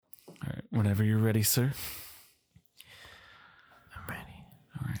Whenever you're ready, sir. I'm ready.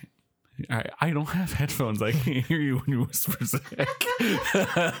 All right. I don't have headphones. I can't hear you when you whisper, Zach.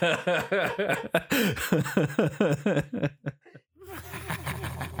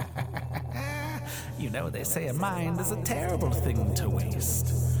 You know, they say a mind is a terrible thing to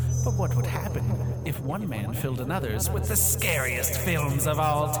waste. But what would happen if one man filled another's with the scariest films of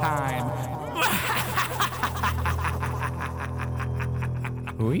all time?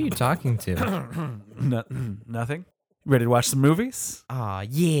 Who are you talking to? Nothing. Ready to watch some movies? Aw,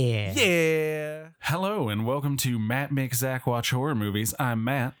 yeah. Yeah. Hello, and welcome to Matt Makes Zach Watch Horror Movies. I'm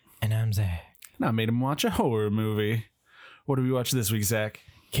Matt, And I'm Zach. and I made him watch a horror movie. What do we watch this week, Zach?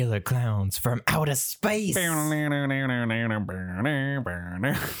 Killer clowns from outer space.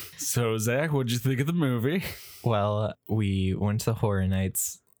 So, Zach, what'd you think of the movie? Well, we went to Horror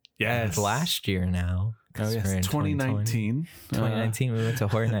Nights last year now. Oh, 'cause yes. we're in 2019. 2019, we went to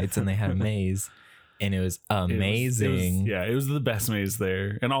Horror Nights and they had a maze. And it was amazing. It was the best maze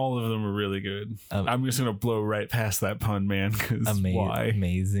there. And all of them were really good. I'm just going to blow right past that pun, man. Because why?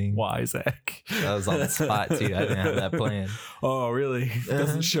 Amazing. Why, Zach? That was on the spot, too. I didn't have that plan. Oh, really?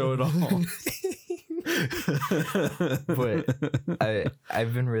 Doesn't show at all. But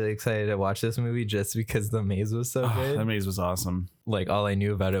I've been really excited to watch this movie just because the maze was so good. That maze was awesome. Like, all I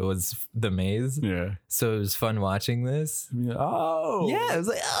knew about it was the maze. Yeah. So it was fun watching this. Oh. Yeah, it was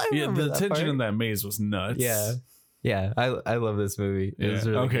like, oh, I remember the that tension part. in that maze was nuts. Yeah. Yeah, I love this movie. It was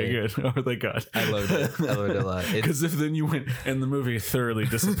really okay, good. good. Oh, thank God. I loved it. I loved it a lot. Because if then you went and the movie thoroughly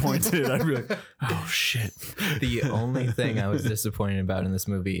disappointed, I'd be like, oh, shit. The only thing I was disappointed about in this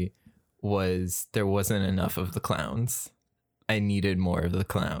movie was there wasn't enough of the clowns. I needed more of the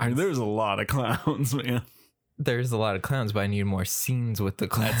clowns. I mean, there's a lot of clowns, man. There's a lot of clowns, but I need more scenes with the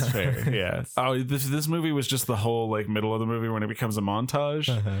clowns. That's fair. Yeah. Oh, this movie was just the whole like middle of the movie when it becomes a montage.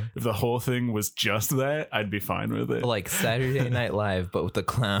 Uh-huh. If the whole thing was just that, I'd be fine with it. Like Saturday Night Live, but with the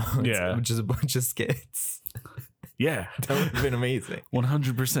clowns. Yeah. Which is a bunch of skits. Yeah. That would have been amazing.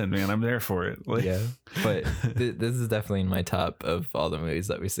 100%, man. I'm there for it. Like, Yeah. But this is definitely in my top of all the movies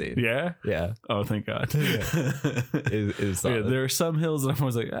that we've seen. Yeah. Yeah. Oh, thank God. It was solid. There are some hills that I'm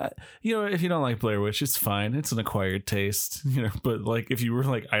always like, if you don't like Blair Witch, it's fine. It's an acquired taste, But like, if you were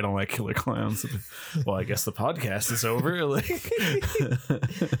like, I don't like killer clowns, well, I guess the podcast is over. Like,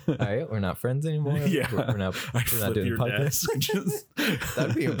 all right, we're not friends anymore. Yeah. we're not flip doing your the podcast. desk. Just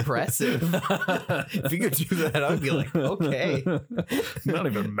That'd be impressive. If you could do that, I'd be like, okay. not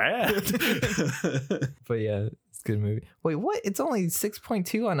even mad. But yeah, it's a good movie. Wait, what? It's only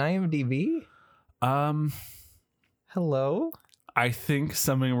 6.2 on IMDb? Hello? I think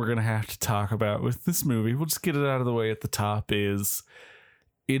something we're gonna have to talk about with this movie, we'll just get it out of the way at the top, is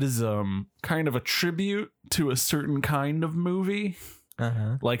it is kind of a tribute to a certain kind of movie.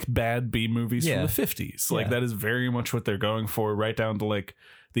 Uh-huh. Like bad B movies Yeah. from the 50s. Like Yeah. that is very much what they're going for, right down to like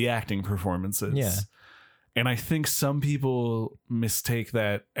the acting performances. Yeah. And I think some people mistake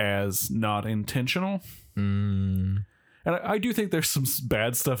that as not intentional. Mm. And I do think there's some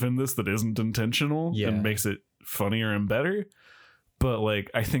bad stuff in this that isn't intentional Yeah. and makes it funnier and better. But like,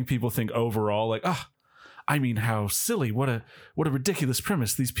 I think people think overall like, I mean, how silly! What a ridiculous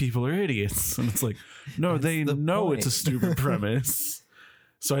premise! These people are idiots, and it's like, no, That's they the know it's a point. stupid premise.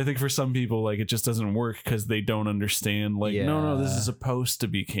 So I think for some people, like, it just doesn't work because they don't understand. Like, no, this is supposed to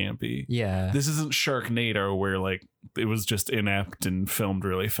be campy. Yeah. This isn't Sharknado where like it was just inept and filmed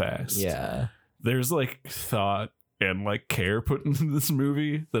really fast. Yeah. There's like thought and like care put into this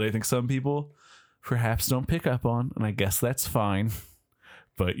movie that I think some people perhaps don't pick up on, and I guess that's fine.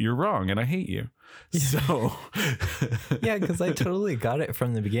 But you're wrong, and I hate you. Yeah. So Yeah, because I totally got it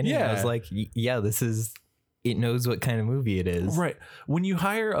from the beginning. Yeah. I was like, yeah, it knows what kind of movie it is. right, when you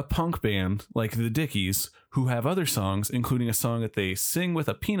hire a punk band like the Dickies, who have other songs, including a song that they sing with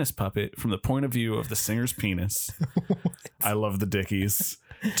a penis puppet from the point of view of the singer's penis. I love the Dickies.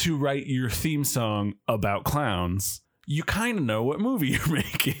 To write your theme song about clowns, you kind of know what movie you're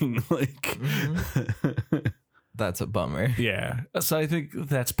making. Like, That's a bummer. yeah. So I think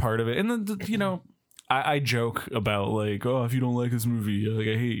that's part of it. And then, I joke about like, oh, if you don't like this movie, like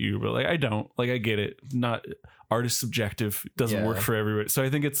I hate you. But like, I don't. Like, I get it. Not art is subjective. It doesn't work Yeah. for everybody. So I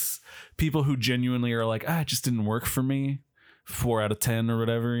think it's people who genuinely are like, it just didn't work for me. 4 out of 10 or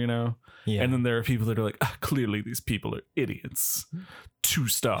whatever, Yeah. And then there are people that are like, clearly these people are idiots. 2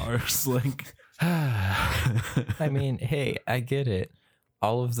 stars. Like, I mean, hey, I get it.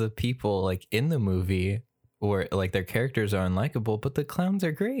 All of the people like in the movie or like their characters are unlikable, but the clowns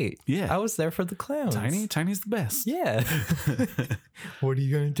are great. Yeah. I was there for the clowns. Tiny's the best. Yeah. What are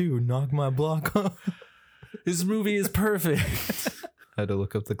you gonna do? Knock my block off? This movie is perfect. had to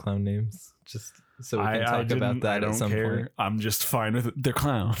look up the clown names just so we can talk about that at some point. I'm just fine with it. They're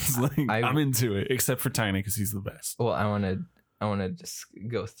clowns. Like, I'm into it, except for Tiny because he's the best. Well, I want to just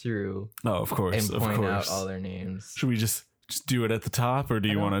go through. Oh, of course, and point out all their names. Should we just do it at the top, or do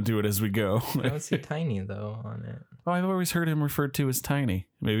you want to do it as we go? I don't see Tiny though on it. Oh, I've always heard him referred to as Tiny.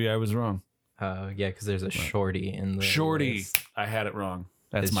 Maybe I was wrong. Yeah, because there's a Shorty in the Shorty. list. I had it wrong.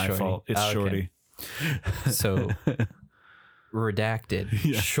 That's It's my Shorty. fault. It's Shorty. So redacted.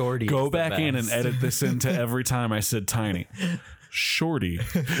 Yeah. Shorty. Go is the back in and best. edit this into every time I said Tiny. Shorty.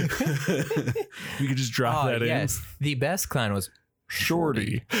 You could just drop that in. Yes, the best clown was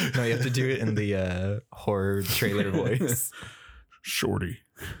Shorty. No, you have to do it in the horror trailer voice Shorty.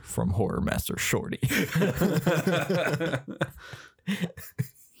 from Horror Master Shorty.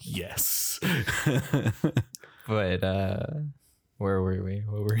 Yes. But where were we?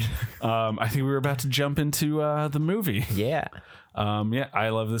 What were we? I think we were about to jump into the movie. Yeah. Yeah, I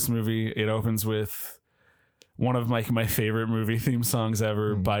love this movie. It opens with one of my favorite movie theme songs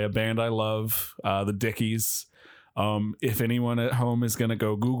ever by a band I love, the Dickies. If anyone at home is gonna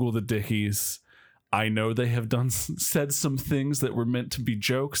go Google the Dickies, I know they have said some things that were meant to be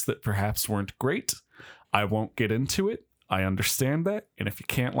jokes that perhaps weren't great. I won't get into it. I understand that, and if you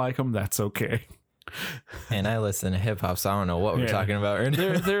can't like them, that's okay. And I listen to hip hop, so I don't know what we're talking about right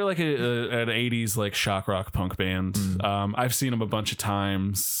now. They're like an 80s like shock rock punk band. I've seen them a bunch of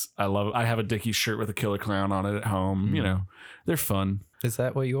times. I have a Dickies shirt with a killer clown on it at home. You know, they're fun. Is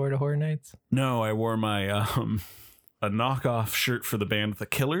that what you wore to Horror Nights? No, I wore my a knockoff shirt for the band The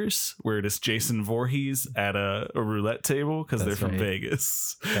Killers, where it is Jason Voorhees at a roulette table because they're from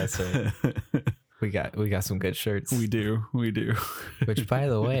Vegas. That's right. We got some good shirts. We do. Which, by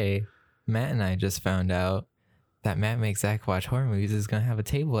the way, Matt and I just found out that Matt Makes Zach Watch Horror Movies is going to have a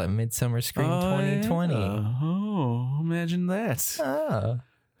table at Midsummer Scream 2020. Yeah. Oh, imagine that.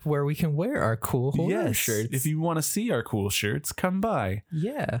 Where we can wear our cool horror shirts. If you want to see our cool shirts, come by.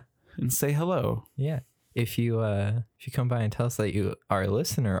 Yeah. And say hello. Yeah. If you come by and tell us that you are a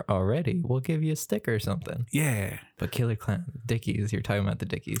listener already, we'll give you a sticker or something. Yeah. But Killer Clown, Dickies, you're talking about the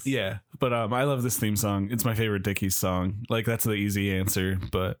Dickies. Yeah. But I love this theme song. It's my favorite Dickies song. Like, that's the easy answer.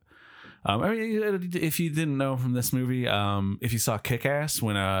 But I mean, if you didn't know from this movie, if you saw Kick-Ass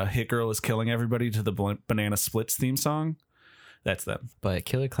when a hit girl is killing everybody to the Banana Splits theme song, that's them. But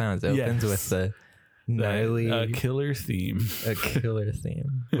Killer Clowns opens with the gnarly killer theme. A killer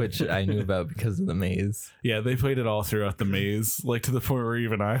theme, which I knew about because of the maze. Yeah, they played it all throughout the maze, like to the point where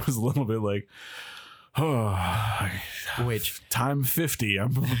even I was a little bit like, oh, which time 50.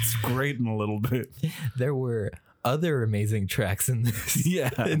 It's grating a little bit. There were other amazing tracks in this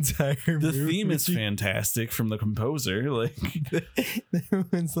entire movie. The theme is fantastic from the composer. Like there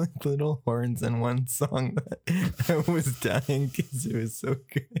was like little horns in one song that I was dying because it was so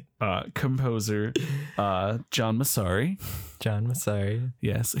good. Composer John Massari.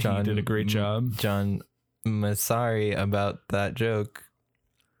 Yes, he did a great job. John Massari about that joke.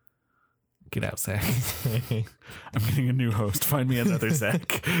 Get out, Zach. I'm getting a new host. Find me another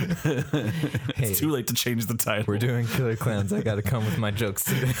Zach. It's too late to change the title. We're doing Killer Clowns. I got to come with my jokes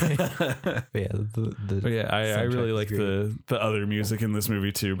today. I really like the other music in this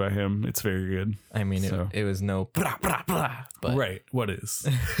movie too by him. It's very good. I mean, it was no blah, blah, blah, but right. What is?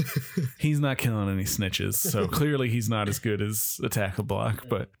 He's not killing any snitches, so clearly he's not as good as Attack the Block.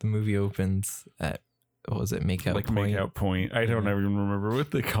 But the movie opens at, what was it? Makeout Point. I don't even remember what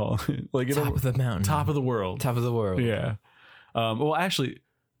they call it. Like top of the mountain. Top of the world. Top of the world. Yeah. Well, actually,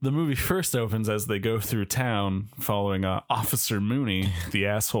 the movie first opens as they go through town following Officer Mooney, the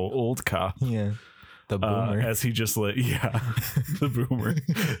asshole old cop. Yeah. The boomer. As he just the boomer.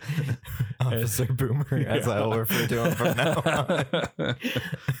 Officer Boomer, as I will refer to him from now on.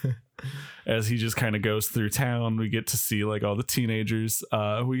 As he just kind of goes through town, we get to see like all the teenagers.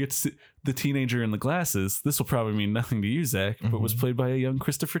 We get to see the teenager in the glasses. This will probably mean nothing to you, Zach, but was played by a young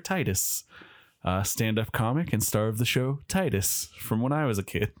Christopher Titus, stand-up comic and star of the show Titus from when I was a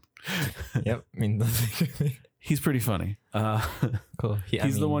kid. Yep. I mean, he's pretty funny. Cool.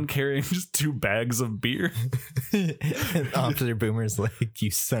 He's the one carrying just 2 bags of beer. Officer Boomer's like,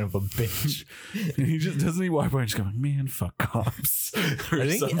 you son of a bitch. And he just doesn't he walk by and just going, man, fuck cops.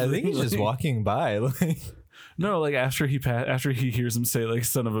 I think he's just walking by. Like, no, like after he hears him say like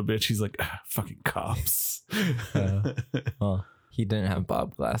son of a bitch, he's like, fucking cops. Well, he didn't have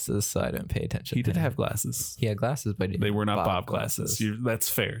Bob glasses, so I didn't pay attention. He did have glasses. He had glasses, but they were not Bob glasses. That's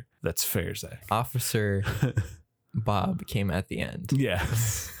fair. That's fair, Zach. Officer Bob came at the end. Yeah.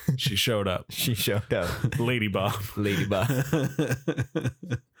 She showed up. Lady Bob. Lady Bob.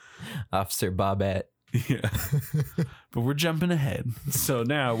 Officer Bobette. Yeah. But we're jumping ahead. So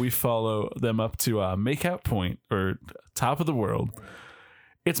now we follow them up to Makeout Point, or top of the world.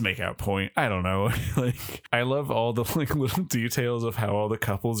 It's Makeout Point. I don't know. Like, I love all the like little details of how all the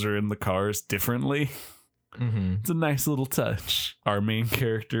couples are in the cars differently. Mm-hmm. It's a nice little touch. Our main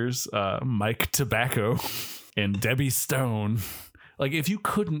characters, Mike Tobacco and Debbie Stone. Like, if you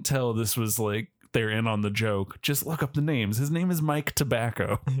couldn't tell this was like they're in on the joke, just look up the names. His name is Mike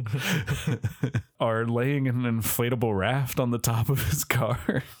Tobacco. Are laying in an inflatable raft on the top of his car.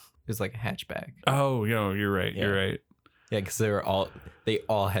 It was like a hatchback. Oh, you're right. Yeah. You're right. Yeah, because they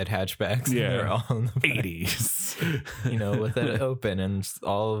all had hatchbacks. Yeah. They were all in the back, 80s. you know, with it open and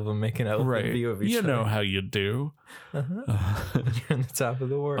all of them making an open Right. view of each You other. know how you do. You're on the top of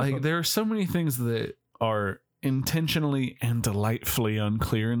the world. Like, there are so many things that are intentionally and delightfully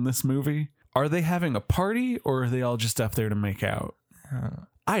unclear in this movie. Are they having a party, or are they all just up there to make out?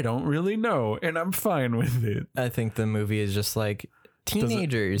 I don't really know, and I'm fine with it. I think the movie is just like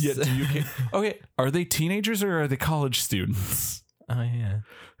teenagers. Yeah, okay, are they teenagers or are they college students? Oh yeah.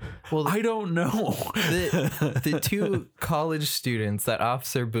 Well, I don't know. the two college students that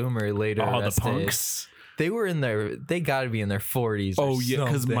Officer Boomer later the arrested, punks. they got to be in their 40s. Oh yeah,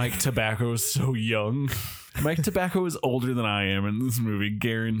 because something. Mike Tobacco is so young. Mike Tobacco is older than I am in this movie,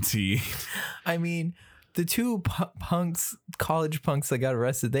 guaranteed. I mean, the two college punks that got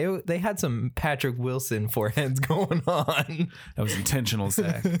arrested, they had some Patrick Wilson foreheads going on. That was intentional,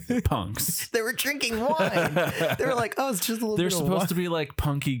 Zach. Punks. They were drinking wine. They were like, "Oh, it's just a little." They're bit of supposed wine. to be like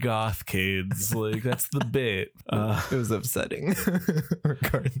punky goth kids. Like, that's the bit. It was upsetting.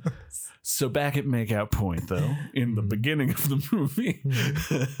 Regardless. So back at Makeout Point, though, in the beginning of the movie,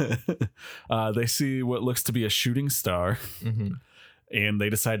 they see what looks to be a shooting star, and they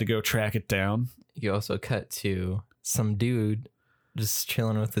decide to go track it down. You also cut to some dude just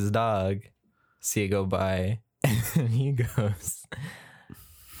chilling with his dog. See it go by, and he goes,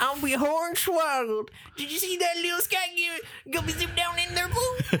 "I'll be hornswoggled. Did you see that little sky go be zip down in there,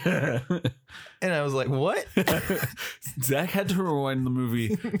 blue?" And I was like, "What?" Zach had to rewind the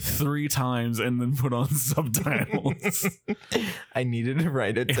movie 3 times and then put on subtitles. I needed to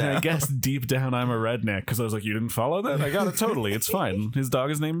write it And down. I guess deep down I'm a redneck because I was like, you didn't follow that? I got it totally. It's fine. His dog,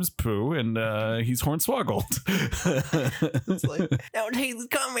 his name is Pooh, and he's hornswoggled. It's like, now take the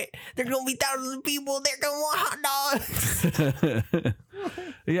comment. There's gonna be thousands of people. They're gonna want hot dogs.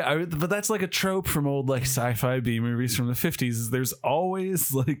 Yeah, but that's like a trope from old like sci-fi B movies from the 50s. Is there's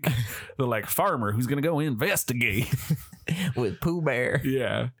always like the like farmer who's gonna go investigate. With Pooh Bear.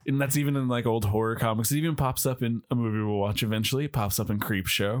 Yeah, and that's even in like old horror comics. It even pops up in a movie we'll watch eventually. It pops up in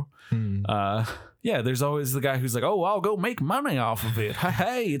Creepshow. Yeah, there's always the guy who's like, "Oh, I'll go make money off of it.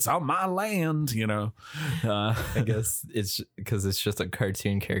 Hey, it's on my land," you know. I guess it's because it's just a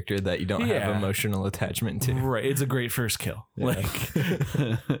cartoon character that you don't Yeah. have emotional attachment to. Right, it's a great first kill. Like,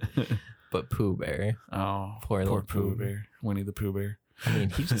 But Pooh Bear, oh, Poor poor little Pooh Pooh. Bear, Winnie the Pooh Bear. I mean,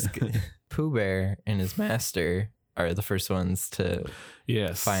 he just Pooh Bear and his master are the first ones to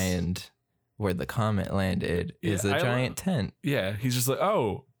Yes, find where the comet landed is Yeah, a I giant tent. Yeah, he's just like,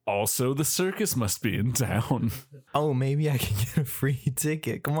 oh, also the circus must be in town. Oh, maybe I can get a free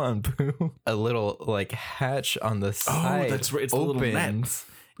ticket. Come on, Pooh. A little like hatch on the side. that's right. It's the little net. opens.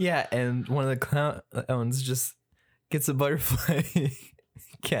 Yeah, and one of the clowns just gets a butterfly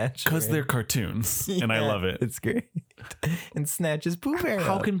catcher. Because they're cartoons, and I Yeah, love it. It's great. And snatches Pooh Bear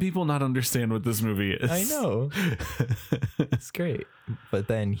How up. can people not understand what this movie is? I know. It's great. But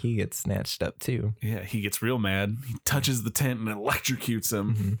then he gets snatched up too. Yeah, he gets real mad. He touches the tent and electrocutes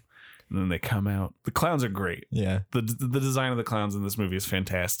him. And then they come out. The clowns are great. Yeah. The design of the clowns in this movie is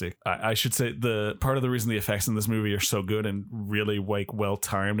fantastic. I should say the part of the reason the effects in this movie are so good and really like well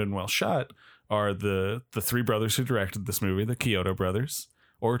timed and well shot are the 3 brothers who directed this movie, the Kyoto brothers.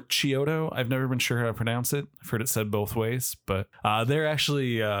 Or Chiodo. I've never been sure how to pronounce it. I've heard it said both ways, but they're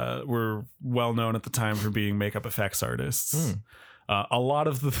actually were well known at the time for being makeup effects artists. A lot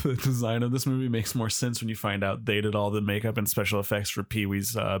of the design of this movie makes more sense when you find out they did all the makeup and special effects for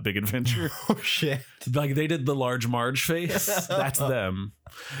Pee-wee's Big Adventure. Oh shit. Like they did the large Marge face. That's them.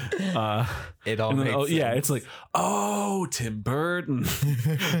 It all And then, makes sense. yeah, it's like, oh, Tim Burton.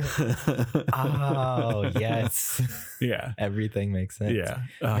 Oh, yes. Yeah. Everything makes sense. Yeah.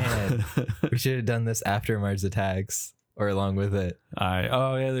 Man, we should have done this after Mars Attacks or along with it.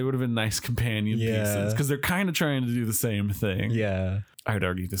 They would have been nice companion Yeah. pieces because they're kind of trying to do the same thing. Yeah. I would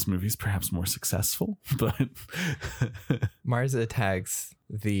argue this movie is perhaps more successful, but Mars Attacks,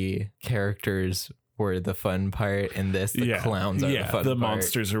 the characters were the fun part. In this, the clowns are the fun the part.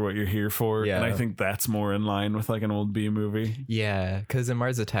 monsters are what you're here for. Yeah. And I think that's more in line with like an old B movie. Yeah, because in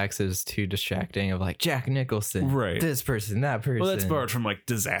Mars Attacks it was too distracting of like Jack Nicholson, Right. this person, that person. Well, that's borrowed from like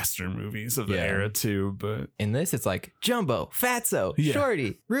disaster movies of the Yeah. era too, but In this, it's like Jumbo, Fatso, Yeah.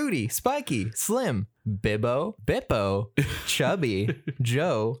 Shorty, Rudy, Spiky, Slim, Bibbo, Bippo, Chubby,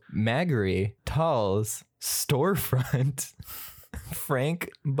 Joe, Maggery, Talls, Storefront,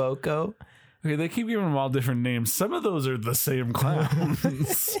 Frank, Boko. okay, they keep giving them all different names. Some of those are the same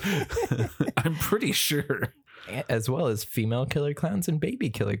clowns. I'm pretty sure. As well as female killer clowns and baby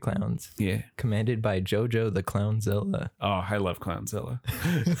killer clowns, Yeah. commanded by Jojo the Clownzilla. Oh, I love Clownzilla.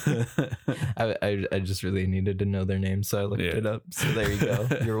 I just really needed to know their names, so I looked Yeah. it up. So there you go.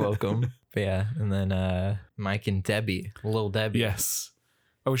 You're welcome. But yeah, and then Mike and Debbie, Little Debbie. Yes.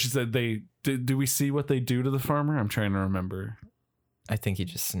 Oh, she said they did. Do we see what they do to the farmer? I'm trying to remember. I think he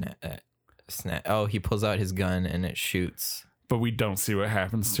just snap. Oh, he pulls out his gun and it shoots. But we don't see what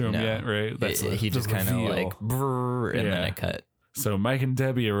happens to him No. yet, right? He just kind of reveal. like brrr, and then Yeah. it cut. So Mike and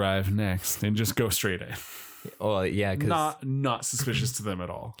Debbie arrive next and just go straight in. Oh yeah, because Not suspicious to them at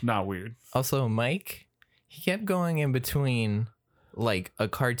all. Not weird. also Mike, he kept going in between like a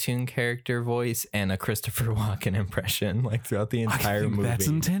cartoon character voice and a Christopher Walken impression, like throughout the I entire think movie. that's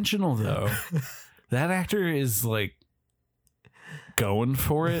intentional though. That actor is like going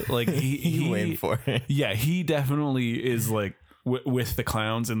for it. Like he went for it. Yeah, he definitely is like with the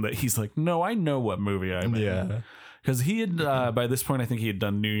clowns, and that he's like, no, I know what movie I'm in. Yeah. Because he had, by this point, I think he had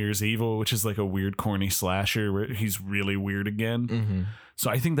done New Year's Evil, which is like a weird, corny slasher where he's really weird again. Mm-hmm. So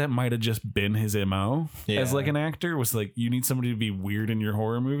I think that might have just been his MO as like an actor, was like, you need somebody to be weird in your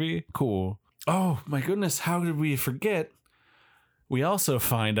horror movie? Cool. Oh my goodness, how did we forget? We also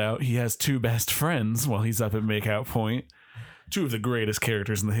find out he has two best friends while he's up at Makeout Point. Two of the greatest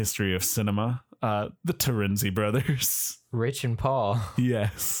characters in the history of cinema. The Terenzi brothers. Rich and Paul,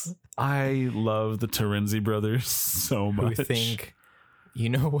 Yes. I love the Terenzi brothers so who much. think, you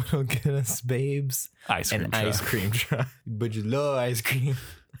know what'll get us, babes? Ice cream An truck. ice cream truck. But you love ice cream.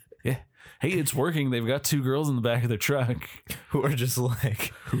 Yeah. Hey, it's working. They've got two girls in the back of their truck. Who are just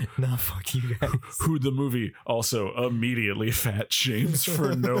like, nah, fuck you guys. Who the movie also immediately fat shames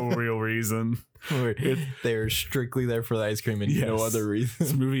for no real reason. They're strictly there for the ice cream and no Yes. other This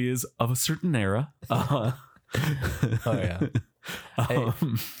reason. movie is of a certain era. Oh yeah.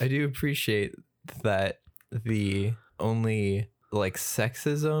 Um, I do appreciate that the only like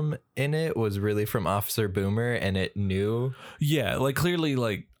sexism in it was really from Officer Boomer, and it knew. yeah, like clearly,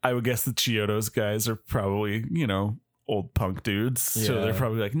 like I would guess the Chiodos guys are probably, you know, old punk dudes. So Yeah. they're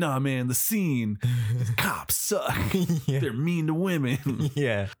probably like, nah, man, the scene, cops suck. They're mean to women.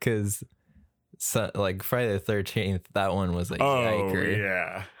 Yeah, because like Friday the 13th, that one was like Oh, yiker.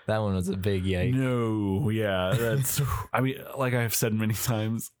 yeah. That one was a big yike. No, yeah. That's, I mean, like I've said many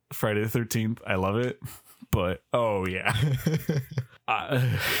times, Friday the 13th, I love it. But, oh, yeah.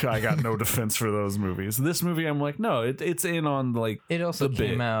 I got no defense for those movies. This movie, I'm like, no, it's in on like, It also the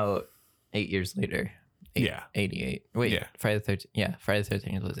came bit. out 8 years later. Yeah. 88. Wait, Yeah. Friday the 13th. Yeah, Friday the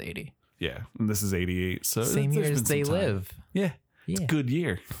 13th was 80. yeah. And this is 88. So Same year there's as been some They time. Live. Yeah. Yeah. Good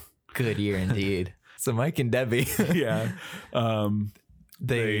year. Good year indeed. So Mike and Debbie, Yeah.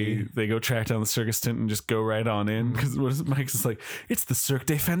 They go track down the circus tent and just go right on in, because what is it? Mike's just like, it's the Cirque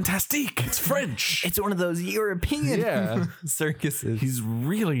de Fantastique. It's French. it's one of those European Yeah. circuses. He's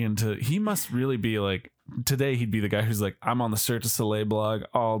really into, he must really be like, today he'd be the guy who's like, I'm on the Cirque du Soleil blog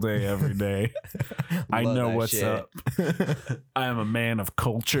all day, every day. I Love know that what's shit. up. I am a man of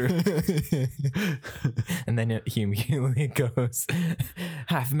culture. And then he immediately goes,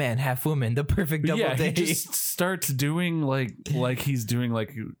 half man, half woman, the perfect double Yeah, he date. just starts doing like he's doing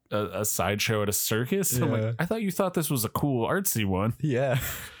like a sideshow at a circus. I'm Yeah. like, I thought you thought this was a cool artsy one. Yeah.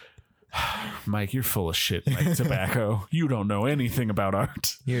 Mike, you're full of shit, Mike Tobacco. You don't know anything about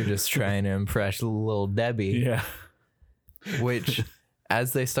art. You're just trying to impress little Debbie. Yeah. Which,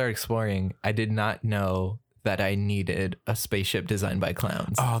 as they start exploring, I did not know that I needed a spaceship designed by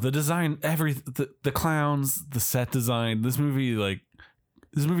clowns. Oh, the design, the clowns, the set design. This movie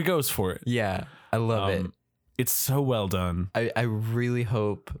goes for it. Yeah, I love it. It's so well done. I really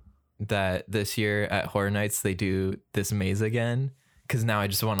hope that this year at Horror Nights they do this maze again, because now I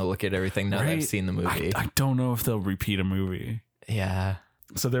just want to look at everything now that I've Right? seen the movie. I don't know if they'll repeat a movie. Yeah.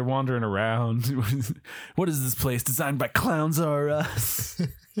 So they're wandering around. What is this place? Designed by Clowns R Us.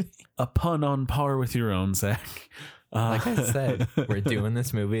 A pun on par with your own, Zach. Like I said, we're doing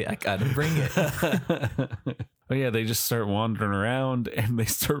this movie. I gotta bring it. But yeah, they just start wandering around and they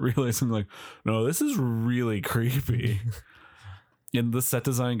start realizing, like, no, this is really creepy. And the set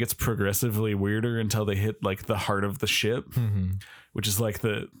design gets progressively weirder until they hit like the heart of the ship, which is like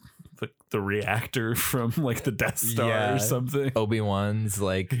the reactor from like the Death Star or something. Obi-Wan's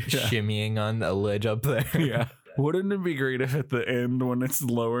like shimmying on a ledge up there. Yeah. Wouldn't it be great if at the end when it's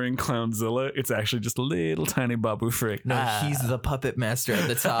lowering Clownzilla, it's actually just a little tiny Babu Frick? No, he's the puppet master at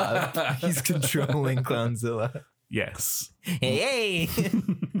the top. He's controlling Clownzilla. Yes. Hey!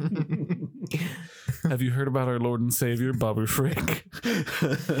 Have you heard about our Lord and Savior, Babu Frick?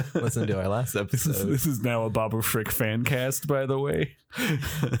 Listen to our last episode. This is now a Babu Frick fan cast, by the way.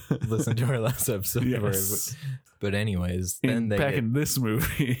 Listen to our last episode. Yes. But anyways, then back in this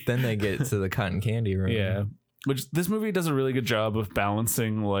movie. Then they get to the cotton candy room. Yeah. Which this movie does a really good job of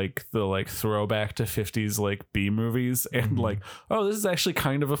balancing like the like throwback to 50s like B movies and like, oh, this is actually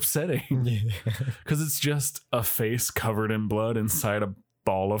kind of upsetting. Because it's just a face covered in blood inside a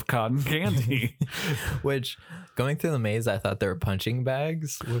ball of cotton candy. Which, going through the maze, I thought there were punching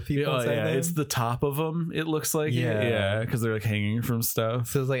bags with people inside them. It's the top of them, it looks like. Yeah, because they're like hanging from stuff.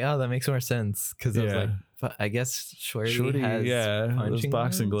 So I was like, oh, that makes more sense. Because I was like, I guess Shorty has those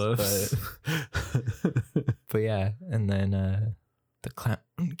boxing gloves. But yeah, and then the clown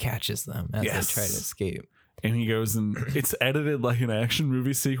catches them as they try to escape. And he goes and it's edited like an action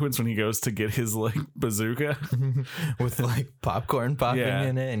movie sequence when he goes to get his like bazooka with like popcorn popping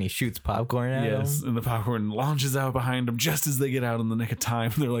in it, and he shoots popcorn at him. And the popcorn launches out behind him just as they get out in the nick of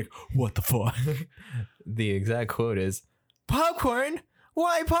time. They're like, what the fuck? The exact quote is, popcorn?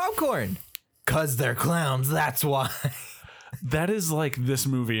 Why popcorn? 'Cause they're clowns, that's why. That is like this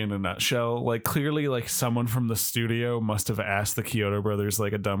movie in a nutshell. Like clearly like someone from the studio must have asked the Kyoto brothers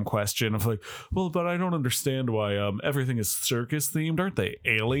like a dumb question of like, well, but I don't understand why everything is circus themed. Aren't they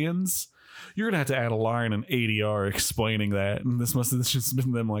aliens? You're gonna have to add a line in ADR explaining that. And this must have just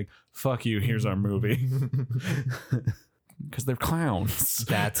been them like, fuck you, here's our movie. Because they're clowns.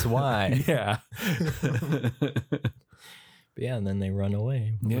 That's why. Yeah. Yeah, and then they run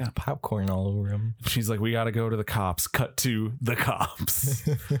away with popcorn all over them. She's like, we got to go to the cops. Cut to the cops.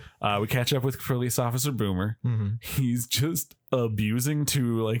 We catch up with police officer Boomer. He's just abusing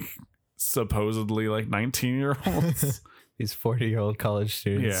two like supposedly like 19-year-olds. These 40-year-old college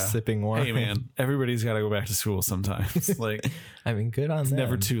students sipping wine. Hey man, everybody's got to go back to school sometimes. Like, I mean, good on them.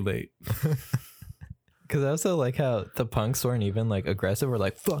 Never too late. Because I also like how the punks weren't even like aggressive or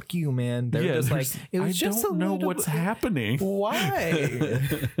like, fuck you, man. They were just like, it was just don't know what's happening. Why?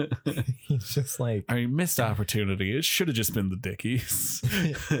 He's just like, I mean, missed opportunity. It should have just been the Dickies.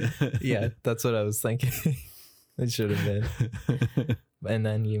 Yeah, that's what I was thinking. It should have been. And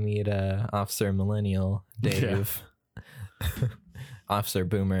then you meet Officer Millennial Dave. Officer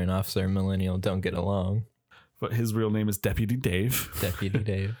Boomer and Officer Millennial don't get along. But his real name is Deputy Dave. Deputy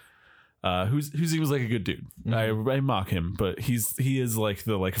Dave. Who seems like a good dude. I mock him, but he is like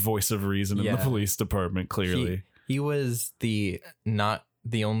the like voice of reason in the police department. Clearly, he was not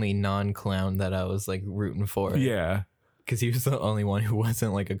the only non-clown that I was like rooting for. Yeah, because he was the only one who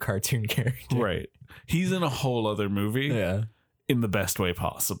wasn't like a cartoon character. Right. He's in a whole other movie. Yeah, in the best way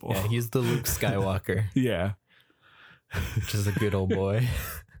possible. Yeah, he's the Luke Skywalker. Yeah, which is a good old boy.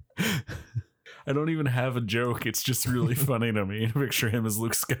 I don't even have a joke. It's just really funny to me to picture him as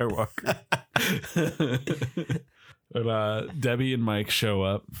Luke Skywalker. But Debbie and Mike show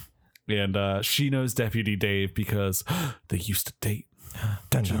up, and she knows Deputy Dave because they used to date.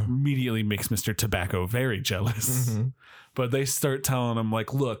 Which immediately makes Mr. Tobacco very jealous. But they start telling him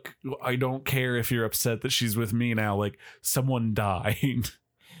like, look, I don't care if you're upset that she's with me now. Like, someone died.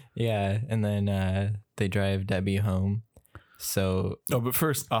 Yeah, and then they drive Debbie home. So, but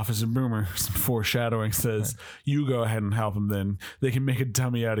first, Officer Boomer, some foreshadowing, says, you go ahead and help them then. They can make a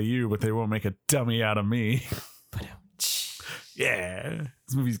dummy out of you, but they won't make a dummy out of me. Yeah,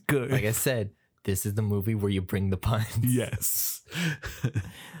 this movie's good. Like I said, this is the movie where you bring the puns. Yes.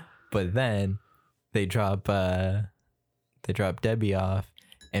 But then they drop Debbie off,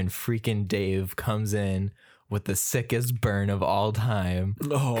 and freaking Dave comes in with the sickest burn of all time.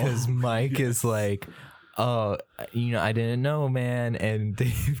 Because Mike is like, oh, I didn't know, man. And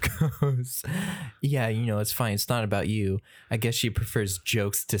Dave goes, yeah, it's fine. It's not about you. I guess she prefers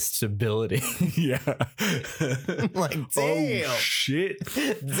jokes to stability. Yeah. Like, damn. Oh, shit.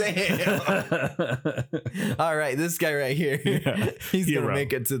 Damn. All right, this guy right here. Yeah. He's going to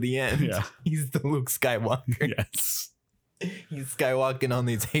make it to the end. Yeah. He's the Luke Skywalker. Yes. He's skywalking on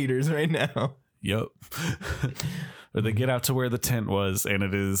these haters right now. Yep. Or they get out to where the tent was, and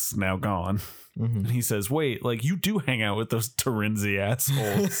it is now gone. And he says, wait, like, you do hang out with those Terenzi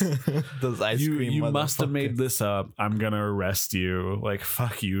assholes. Those ice cream You must have motherfuckers. made this up. I'm going to arrest you. Like,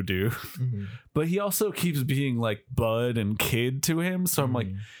 fuck you, dude. But he also keeps being like bud and kid to him. So I'm like,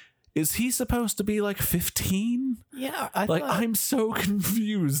 is he supposed to be like 15? Yeah, I Like, thought I'm so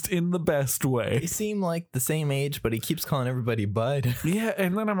confused in the best they way. seem like the same age, but he keeps calling everybody bud. Yeah.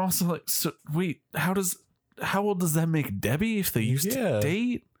 And then I'm also like, so wait, how old does that make Debbie if they used to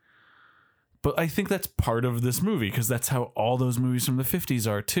date? But I think that's part of this movie because that's how all those movies from the 50s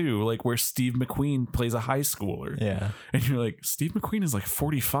are too. Like where Steve McQueen plays a high schooler. Yeah. And you're like, Steve McQueen is like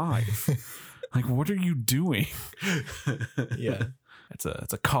 45. Like, what are you doing? Yeah. It's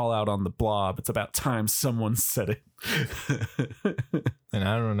a call out on the Blob. It's about time someone said it. And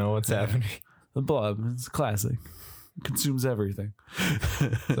I don't know what's happening. The Blob, it's a classic. It consumes everything.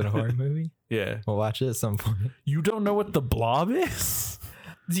 Is it a horror movie? Yeah. We'll watch it at some point. You don't know what the Blob is?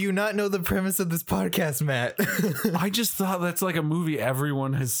 Do you not know the premise of this podcast, Matt? I just thought that's like a movie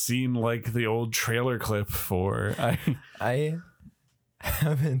everyone has seen like the old trailer clip for. I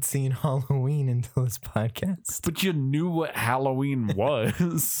haven't seen Halloween until this podcast. But you knew what Halloween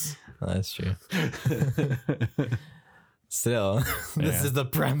was. Well, that's true. Still, this is the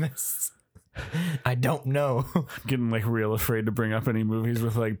premise. I don't know. Getting like real afraid to bring up any movies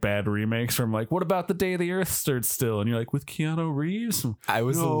with like bad remakes from like, what about The Day the Earth Stood Still? And you're like, with Keanu Reeves? I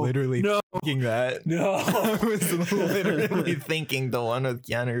was literally thinking that. No. I was literally thinking the one with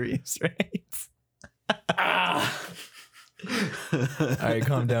Keanu Reeves, right? All right,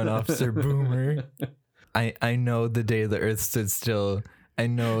 calm down, Officer Boomer. I know The Day the Earth Stood Still. I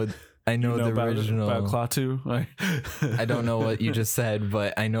know the about original. About Klaatu? I don't know what you just said,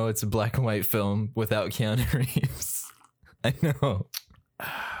 but I know it's a black and white film without Keanu Reeves. I know.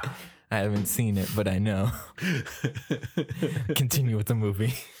 I haven't seen it, but I know. Continue with the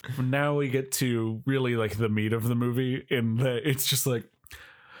movie. Now we get to really like the meat of the movie, in that it's just like,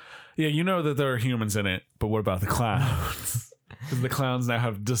 yeah, you know that there are humans in it, but what about the clowns? Because the clowns now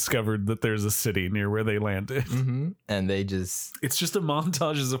have discovered that there's a city near where they landed. And they just... It's just a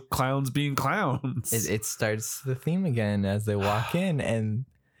montage of clowns being clowns. It starts the theme again as they walk in, and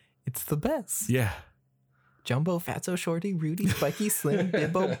it's the best. Yeah. Jumbo, Fatso, Shorty, Rudy, Spiky, Slim,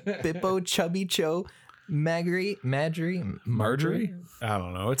 Bibbo, Chubby, Cho, Marjorie? I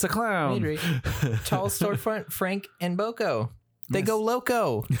don't know. It's a clown. Marjorie. Tall storefront, Frank, and Boko. They go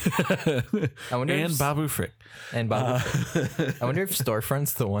loco. I wonder And if, Babu Frick. and Babu. I wonder if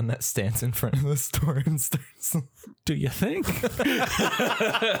storefront's the one that stands in front of the store and starts. Do you think?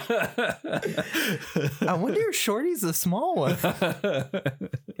 I wonder if Shorty's the small one.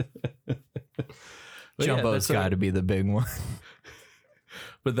 Jumbo's got to be the big one.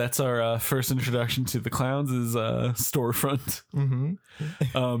 But that's our first introduction to the clowns is storefront.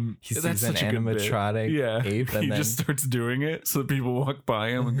 He sees That's an such a good bit. animatronic Yeah, ape, and he then, just starts doing it so that people walk by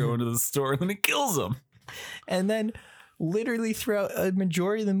him and go into the store, and then he kills them. and then literally throughout a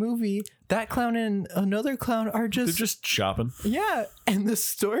majority of the movie, that clown and another clown are They're just just shopping. yeah, and the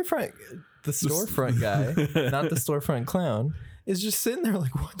storefront guy, not the storefront clown, is just sitting there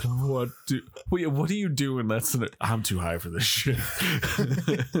like, what the What do you do in that scenario? I'm too high for this shit.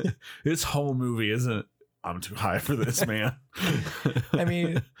 This whole movie isn't. I'm too high for this, man. I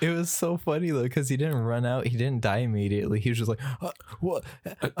mean, it was so funny though because he didn't run out. He didn't die immediately. He was just like, "What?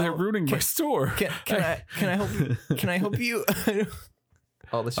 They're ruining my store. Can I help you? Can I help you?"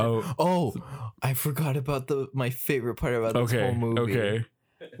 All this shit. Oh, I forgot about my favorite part about this whole movie. Okay.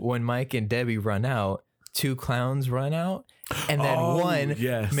 When Mike and Debbie run out, two clowns run out, and then one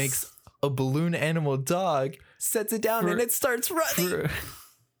makes a balloon animal dog, sets it down, and it starts running.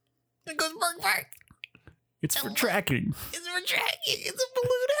 It goes bark bark. It's for tracking. It's for tracking. It's a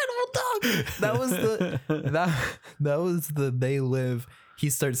balloon animal dog. That was the They Live. He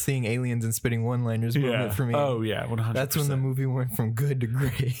starts seeing aliens and spitting one-liners moment for me. Oh yeah, 100%. That's when the movie went from good to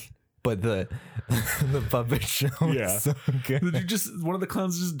great. But the puppet show was so good. One of the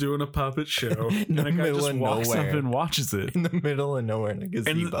clowns is just doing a puppet show, In and the a guy middle just of walks up nowhere. and watches it. In the middle of nowhere in a And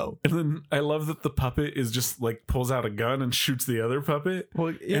gazebo. then I love that the puppet is just like pulls out a gun and shoots the other puppet,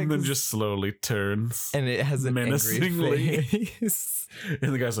 Well, yeah, and then 'cause- just slowly turns. And it has an angry menacingly. face.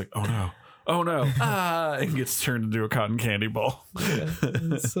 And the guy's like, "Oh no, oh no!" and gets turned into a cotton candy ball.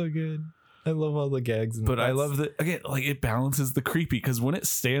 It's so good. I love all the gags. But I love that again. Like it balances the creepy because when it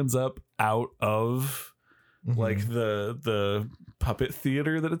stands up out of like the puppet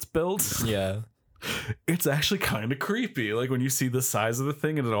theater that it's built, Yeah. it's actually kind of creepy. Like when you see the size of the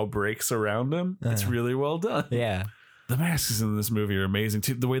thing and it all breaks around him, it's really well done. Yeah. The masks in this movie are amazing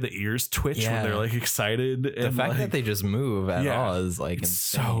too. The way the ears twitch when Yeah. they're like excited. The and fact like, that they just move at Yeah. all is like it's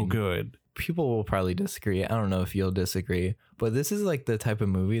so insane. good. People will probably disagree. I don't know if you'll disagree, but this is like the type of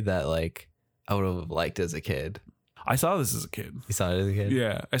movie that like I would have liked as a kid. I saw this as a kid. You saw it as a kid?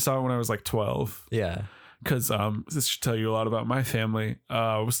 Yeah, I saw it when I was like 12. Yeah. Because this should tell you a lot about my family.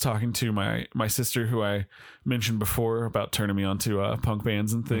 I was talking to my sister, who I mentioned before, about turning me on to punk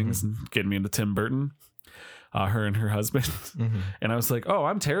bands and things and getting me into Tim Burton. Her and her husband. And I was like, oh,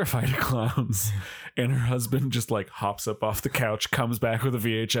 I'm terrified of clowns. And her husband just like hops up off the couch, comes back with a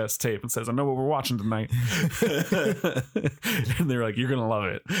VHS tape and says, I know what we're watching tonight. And they're like, you're going to love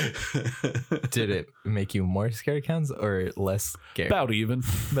it. Did it make you more scared of clowns or less scared? About even.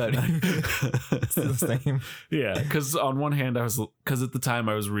 About it's the same. Yeah, because on one hand, because at the time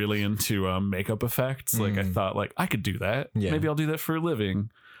I was really into makeup effects. Like I thought, like I could do that. Yeah. Maybe I'll do that for a living.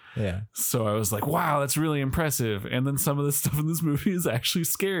 Yeah. So I was like, wow, that's really impressive. And then some of the stuff in this movie is actually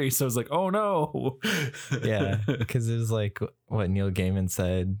scary. So I was like, oh no. Yeah. Because it was like what Neil Gaiman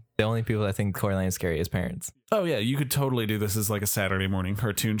said. The only people that think Coraline is scary is parents. Oh yeah, you could totally do this as like a Saturday morning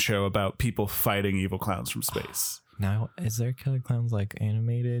cartoon show about people fighting evil clowns from space. Now, is there Killer Clowns like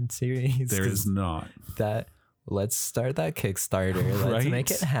animated series? There is not. That. Let's start that Kickstarter. Let's Right?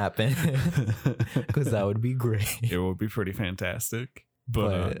 make it happen. Because that would be great. It would be pretty fantastic.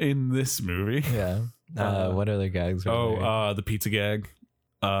 But But- in this movie, Yeah. What other gags? Are there? the pizza gag.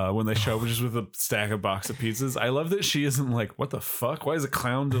 When they show up just with a stack of box of pizzas. I love that she isn't like, what the fuck? Why is a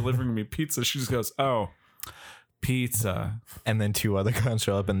clown delivering me pizza? She just goes, oh, pizza. And then two other clowns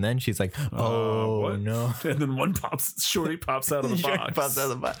show up, and then she's like, "Oh what? no!" And then Shorty pops out of the Shorty box. pops out of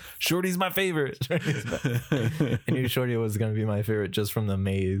the box. Shorty's my favorite. I knew Shorty was gonna be my favorite just from the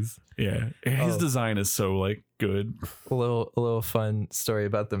maze. Yeah. His Oh. design is so like good. A little fun story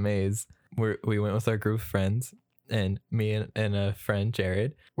about the maze. We went with our group of friends, and me and a friend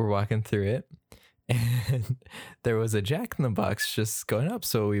Jared were walking through it, and there was a Jack in the Box just going up.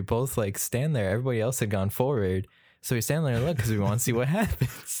 So we both like stand there. Everybody else had gone forward, so we stand there and look because we want to see what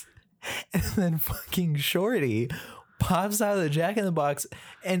happens. And then fucking Shorty pops out of the Jack in the Box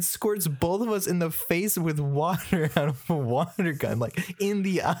and squirts both of us in the face with water out of a water gun, like in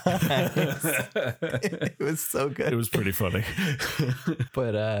the eyes. It was so good. It was pretty funny.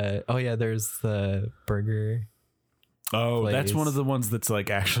 But oh yeah, there's the burger. Oh, that's Place. one of the ones that's like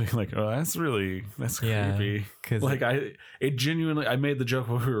actually like, oh, that's Yeah, creepy. 'cause Like I made the joke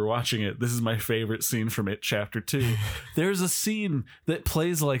while we were watching it. This is my favorite scene from It Chapter 2. There's a scene that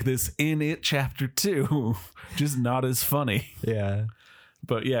plays like this in It Chapter 2, just not as funny. Yeah,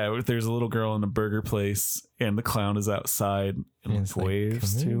 But yeah, there's a little girl in a burger place, and the clown is outside and And it's like,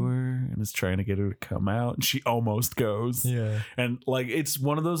 waves "Come to in." her and is trying to get her to come out, and she almost goes. yeah, And like it's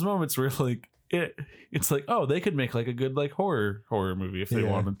one of those moments where like it's like, oh, they could make like a good like horror movie if they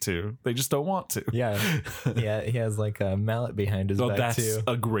Yeah. wanted to. They just don't want to. yeah. He has like a mallet behind his So back that's too.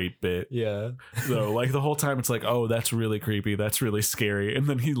 a great bit. Yeah, So like the whole time it's like, oh, that's really creepy, that's really scary, and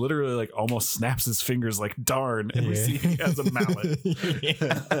then he literally like almost snaps his fingers like darn, and we see he has a mallet.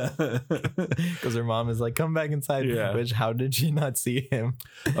 because her mom is like, "Come back inside." Yeah. Which how did she not see him?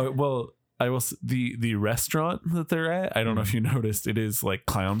 Well, I will. The restaurant that they're at, I don't know if you noticed, it is like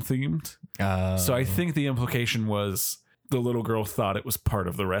clown themed. So I think the implication was the little girl thought it was part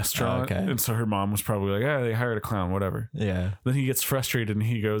of the restaurant, okay. and so her mom was probably like, "Yeah, they hired a clown, whatever." yeah, Then he gets frustrated and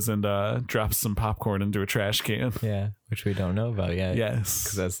he goes and drops some popcorn into a trash can. yeah, which we don't know about yet. Yes.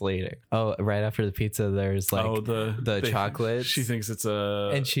 because that's later. Oh, right after the pizza, there's like the chocolates. She thinks it's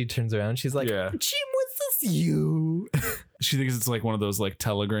a. and she turns around. She's like, Yeah. "Jim, what's this? You?" She thinks it's like one of those like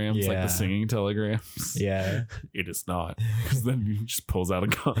telegrams, like Yeah. the singing telegrams. Yeah. It is not, because then he just pulls out a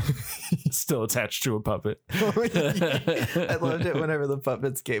gun, still attached to a puppet. I loved it whenever the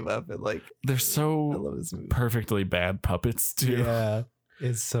puppets came up and like They're I so love this movie. perfectly bad puppets too. Yeah,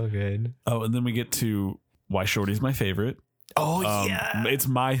 it's so good. Oh, and then we get to why Shorty's my favorite. Oh It's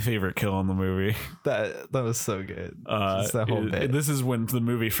my favorite kill in the movie. that was so good. Just that whole bit. This is when the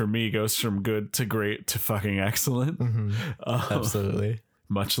movie for me goes from good to great to fucking excellent. Mhm. Um, Absolutely.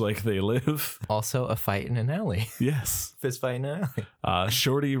 Much like They Live. Also, a fight in an alley. Yes. Fist fight in an alley.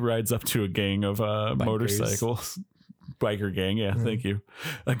 Shorty rides up to a gang of motorcycles. Biker gang, yeah, thank you.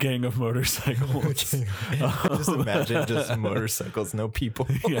 A gang of motorcycles. Just imagine just motorcycles, no people.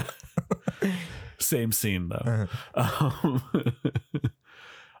 Yeah. Same scene though.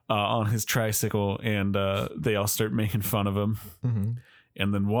 On his tricycle, and they all start making fun of him. Mhm.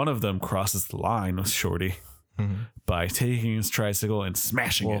 And then one of them crosses the line with Shorty Mhm. by taking his tricycle and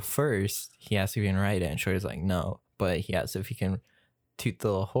smashing Well, it. first he asks if he can ride it, and Shorty's like, no. But he asks if he can toot the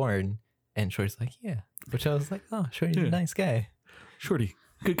little horn, and Shorty's like, yeah. Which I was like, oh, Shorty's Yeah. a nice guy. Shorty.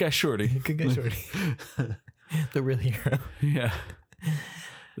 Good guy, Shorty. Good guy, Shorty. The real hero. Yeah.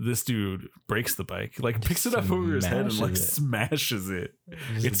 This dude breaks the bike, like picks it up over his head and like smashes it.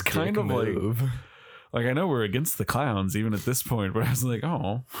 Just It's a kind dick of move. like I know we're against the clowns even at this point, but I was like,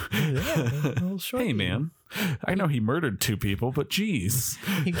 oh, little Shorty. hey man, I know he murdered 2 people, but geez,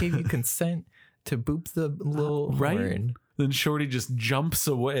 He gave you consent to boop the little Right? horn. Then Shorty just jumps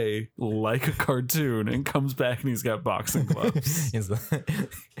away like a cartoon and comes back and he's got boxing gloves. He's like,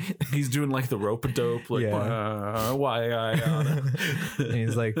 He's doing like the rope-a-dope, like why I and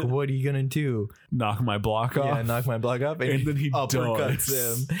he's like, what are you gonna do? knock my block off. Yeah, knock my block up, And then he uppercuts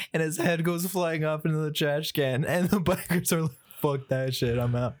dies. him, and his head goes flying up into the trash can, and the bikers are like, "Fuck that shit,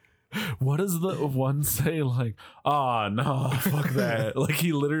 I'm out." What does the one say? Like, ah, no, fuck that. Like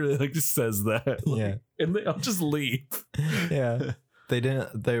he literally like just says that. Like, Yeah. and they'll just leave. Yeah,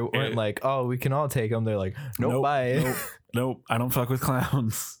 they weren't like, "Oh, we can all take them." They're like, "Nope, bye." Nope, I don't fuck with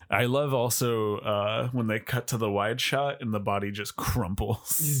clowns. I love also when they cut to the wide shot and the body just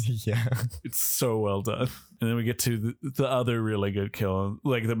crumples. Yeah, It's so well done. And then we get to the other really good kill,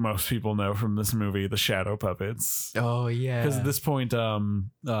 like that most people know from this movie, the shadow puppets. oh yeah, Because at this point,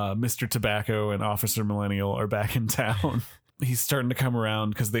 Mr. Tobacco and Officer Millennial are back in town. He's starting to come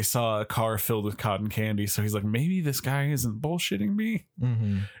around because they saw a car filled with cotton candy. So he's like, maybe this guy isn't bullshitting me.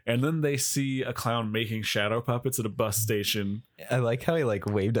 Mm-hmm. And then they see a clown making shadow puppets at a bus station. I like how he like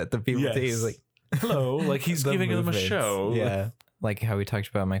waved at the people. Yes. Too. He's like, Hello, like he's the giving them a movements. show. Yeah, like how we talked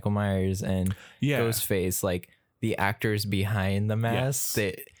about Michael Myers and Yeah. Ghostface. Like the actors behind the mask,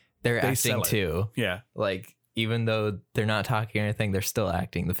 Yes. they're They acting sell it. too. Yeah. Like even though they're not talking or anything, they're still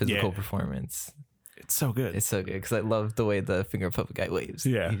acting. The physical Yeah. performance. It's so good. It's so good because I love the way the finger puppet guy waves.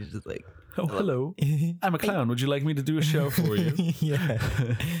 Yeah. He's just like, oh, hello. I'm a clown. Would you like me to do a show for you? yeah.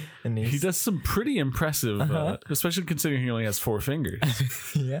 And He does some pretty impressive, especially considering he only has 4 fingers.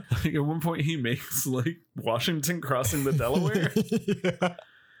 yeah. Like, at one point, he makes like Washington crossing the Delaware.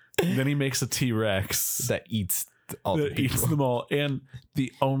 Then he makes a T-Rex That eats all the that eats people. them all. And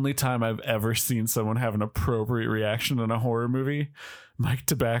the only time I've ever seen someone have an appropriate reaction in a horror movie, Mike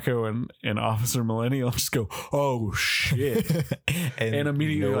Tobacco and Officer Millennial just go, "Oh shit!" and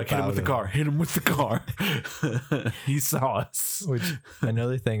immediately no like hit him with the powder. car. Hit him with the car. He saw us. Which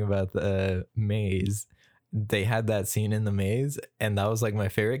another thing about the maze, they had that scene in the maze, and that was like my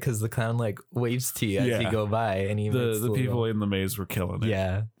favorite because the clown like waves to you as Yeah. you go by, and he makes The people little- in the maze were killing it.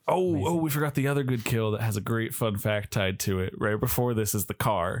 yeah. Oh, we forgot the other good kill that has a great fun fact tied to it. Right before this is the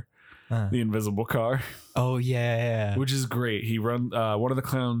car, the invisible car, Oh yeah. which is great. He one of the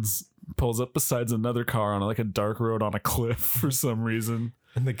clowns pulls up besides another car on like a dark road on a cliff for some reason.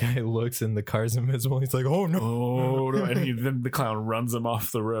 And the guy looks and the car's invisible. He's like, oh no. Oh no! And then the clown runs him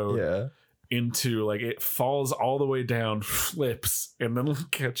off the road Yeah. into like it falls all the way down, flips, and then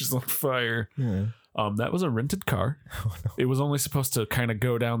catches on fire. Yeah. That was a rented car. Oh no. It was only supposed to kind of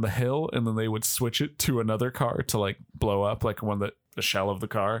go down the hill, and then they would switch it to another car to like blow up, like one that the shell of the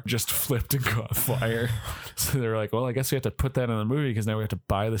car just flipped and caught fire. So they were like, well, I guess we have to put that in the movie because now we have to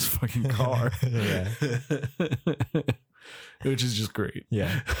buy this fucking car. Yeah. Which is just great.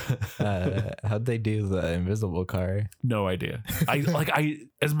 Yeah. How'd they do the invisible car? No idea. I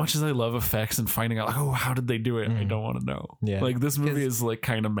as much as I love effects and finding out like, oh, how did they do it? I don't want to know. Yeah. Like this movie 'Cause- is like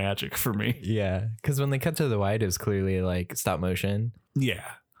kind of magic for me. Yeah. Because when they cut to the wide, it was clearly like stop motion. Yeah.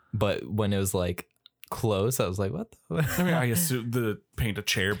 But when it was like close, I was like, what the? I mean, I assume paint a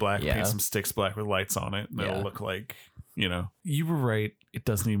chair black, Yeah. paint some sticks black with lights on it, and Yeah. it'll look like, you were right. It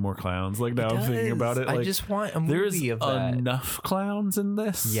does need more clowns. Like now I'm thinking about it. Like, I just want a there's movie of that. enough clowns in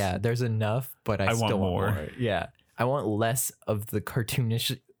this. Yeah, there's enough, but I want still want more. more. Yeah. I want less of the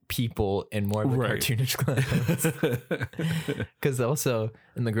cartoonish people and more of the Right. cartoonish clowns. Because also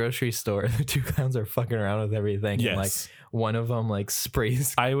in the grocery store, the 2 clowns are fucking around with everything. And like Yes. one of them like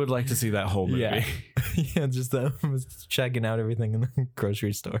sprays. I would like to see that whole movie. Yeah. Yeah, just them checking out everything in the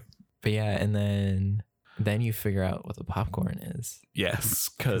grocery store. But yeah, and then you figure out what the popcorn is. Yes,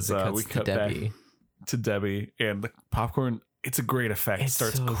 because it cuts we to cut back Debbie. to Debbie and the popcorn. It's a great effect. It It's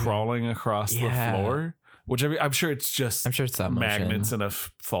starts so good. crawling across Yeah. the floor, which I'm sure it's just I'm sure it's stop motion. magnets in a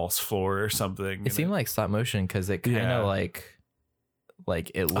false floor or something. It seemed like stop motion because it kind of Yeah.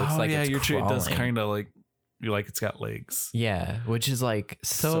 like it looks like yeah, it's you're true. It does crawling. kind of like you're like it's got legs. Yeah, which is like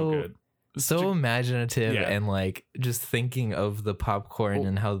so good. so imaginative Yeah. and like just thinking of the popcorn Well,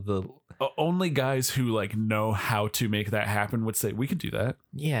 and how the Only guys who like know how to make that happen would say we can do that.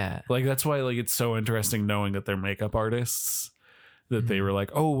 yeah Like that's why like it's so interesting knowing that they're makeup artists that they were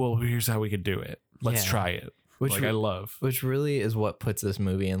like, oh well, here's how we could do it. Let's Yeah. try it. Which like I love. Which really is what puts this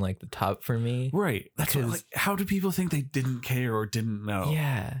movie in like the top for me. Right. That's what, 'Cause- like, how do people think they didn't care or didn't know?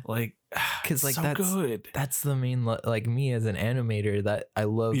 Yeah. Like, 'Cause, like, so that's- good. That's the main, like me as an animator, that I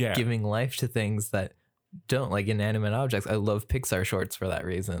love Yeah. giving life to things that don't, like inanimate objects. I love Pixar shorts for that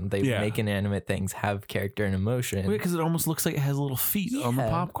reason. They Yeah. make inanimate things have character and emotion. Because it almost looks like it has little feet on the Yeah.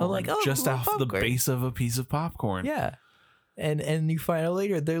 popcorn, Like, oh, just little off the popcorn. base of a piece of popcorn. Yeah. And you find out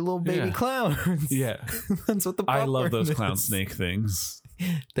later they're little baby Yeah. clowns. Yeah. That's what the I love popcorn those is. clown snake things.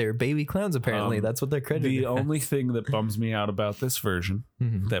 They're baby clowns apparently. That's what they're credited. The only thing that bums me out about this version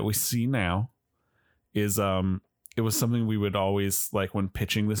Mhm. that we see now is it was something we would always, like, when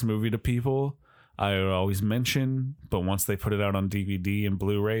pitching this movie to people, I would always mention, but once they put it out on DVD and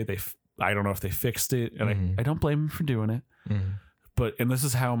Blu-ray, I don't know if they fixed it, and Mhm. I don't blame them for doing it. Mhm. But and this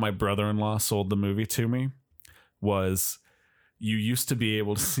is how my brother-in-law sold the movie to me, was you used to be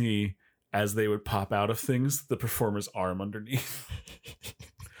able to see, as they would pop out of things, the performer's arm underneath.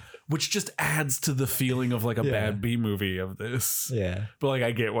 Which just adds to the feeling of like a Yeah. bad B movie of this. Yeah. But like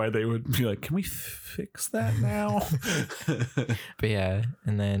I get why they would be like, can we fix that now? But yeah,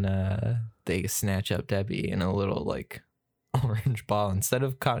 and then they snatch up Debbie in a little like orange ball instead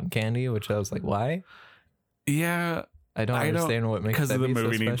of cotton candy, which I was like, why? Yeah, I don't understand what makes because the Debbie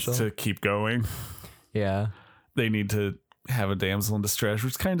movie so needs special. to keep going. Yeah. They need to have a damsel in distress,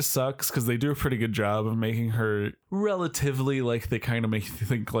 which kind of sucks because they do a pretty good job of making her relatively, like, they kind of make you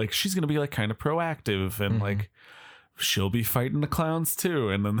think like she's gonna be like kind of proactive and Mhm. like she'll be fighting the clowns too,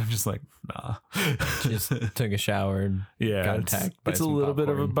 and then they're just like, nah. Just took a shower and Yeah, got it's, attacked by it's a some little bit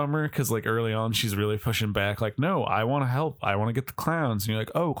of a popcorn. bummer because like early on she's really pushing back, like, no, I want to help, I want to get the clowns, and you're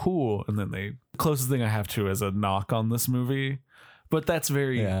like, oh, cool. And then they closest thing I have to is a knock on this movie, but that's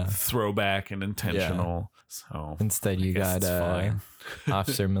very Yeah. throwback and intentional. So instead you I guess got it's fine.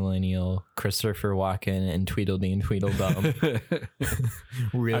 Officer Millennial, Christopher Walken, and Tweedledee and Tweedledum.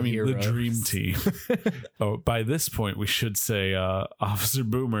 Real I mean, heroes. the dream team. Oh, by this point, we should say Officer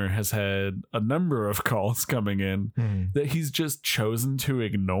Boomer has had a number of calls coming in Mhm. that he's just chosen to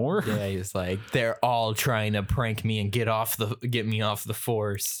ignore. Yeah, he's like, they're all trying to prank me and get me off the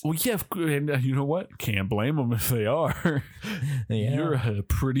force. Well, yeah, and you know what? Can't blame them if they are. Yeah. You're a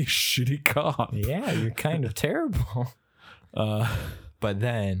pretty shitty cop. Yeah, you're kind of terrible. But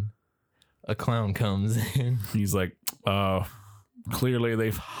then a clown comes in. He's like, clearly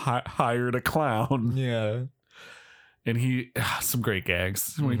they've hired a clown. Yeah. And he, some great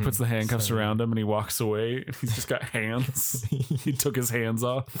gags when he puts the handcuffs So- around him and he walks away and he's just got hands. He took his hands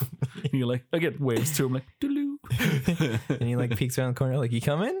off. And he like, again, waves to him like, doo And he like peeks around the corner like, you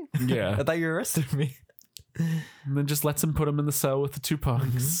coming? Yeah. I thought you arrested me. And then just lets him put him in the cell with the two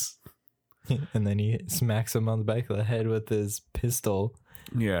punks. And then he smacks him on the back of the head with his pistol.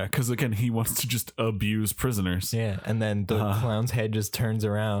 Yeah, because again, he wants to just abuse prisoners. Yeah. And then the clown's head just turns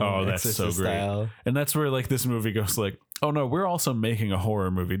around. Oh, that's so Exorcist great. style. And that's where like this movie goes like, oh no, we're also making a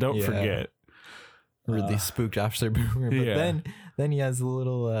horror movie. Don't Yeah. forget. Really spooked Officer Boomer. But yeah. then he has a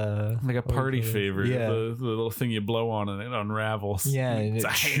little Like a party what do you call it? favor. Yeah. The little thing you blow on and it unravels. Yeah, and It's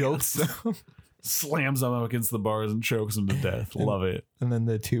it a chokes hand. him. Slams him up against the bars and chokes him to death. Love it. And then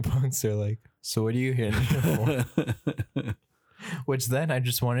the two punks are like, so what are you here for? Which then I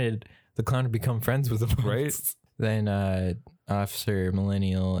just wanted the clown to become friends with the punks. Right? Then Officer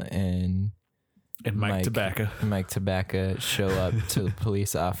Millennial and And Mike Tobacco. Mike Tobacco show up to the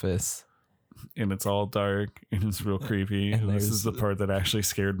police office. And it's all dark and it's real creepy. And This there's- is the part that actually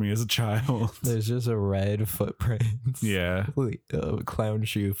scared me as a child. There's just a red footprint. Yeah. Clown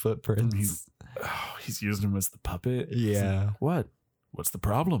shoe footprints. He's using him as the puppet. Yeah. What? What's the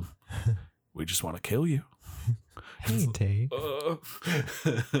problem? We just want to kill you. Hey, Tate.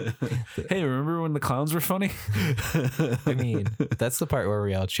 Hey, remember when the clowns were funny? I mean, that's the part where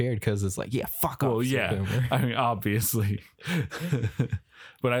we all cheered because it's like, yeah, fuck off. Well, yeah. Boomer. I mean, obviously.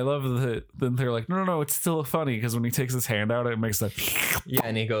 But I love that then they're like, no, it's still funny because when he takes his hand out, it makes that. Yeah,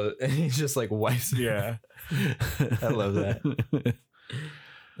 and he goes, and he just like wipes. Yeah. I love that.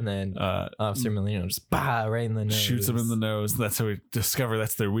 And then Officer Millennial just right in the nose. Shoots him in the nose. That's how we discover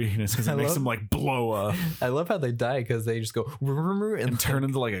that's their weakness because it I makes love- them like blow up I love how they die because they just go and turn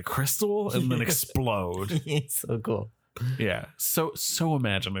into like a crystal and then Yes. explode. It's so cool. Yeah. So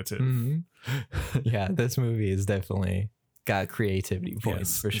imaginative. Mhm. Yeah, this movie is definitely got creativity points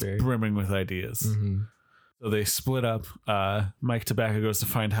Yes, for it's sure. brimming with ideas. Mhm. So they split up. Mike Tobacco goes to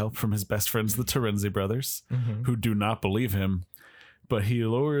find help from his best friends, the Terenzi brothers, Mhm. who do not believe him. But he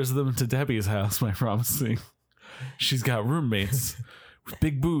lures them to Debbie's house by promising she's got roommates with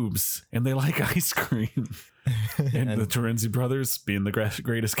big boobs and they like ice cream. And the Terenzi brothers, being the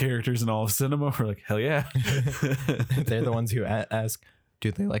greatest characters in all of cinema, are like, hell yeah. They're the ones who ask,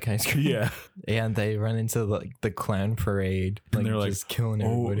 do they like ice cream? Yeah. And they run into the clown parade, And they're like, just killing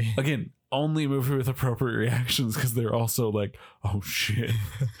everybody. Again, only movie with appropriate reactions because they're also like, oh shit.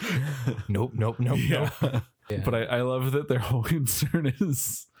 Nope. Yeah. Yeah. But I love that their whole concern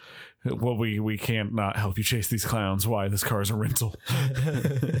is, well, we can't not help you chase these clowns. Why? This car's a rental.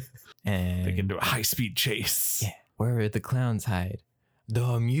 And They can do a high-speed chase. yeah, where the clowns hide? The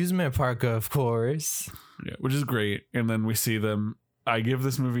amusement park, of course. Yeah, which is great. And then we see them. I give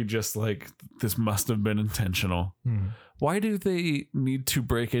this movie just like, this must have been intentional. Why do they need to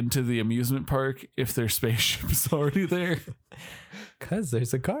break into the amusement park if their spaceship is already there? Because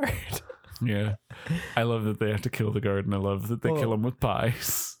there's a guard. Yeah. I love that they have to kill the guard, and I love that they kill him with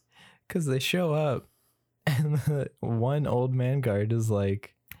pies. Because they show up, and the one old man guard is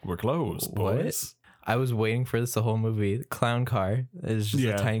like, We're closed, What? boys. I was waiting for this the whole movie. The clown car is just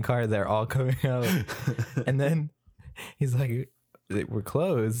Yeah. a tiny car. They're all coming out. And then he's like, we're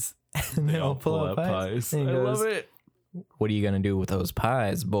closed. And they all pull out pies. And he goes, love it. what are you going to do with those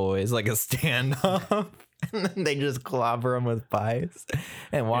pies, boys? Like a standoff. And then they just clobber them with pies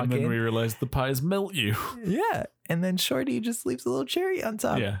and walk And then in. we realize the pies melt you. Yeah. And then Shorty just leaves a little cherry on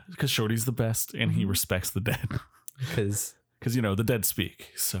top. Yeah, because Shorty's the best, and he respects the dead. Because Because, you know, the dead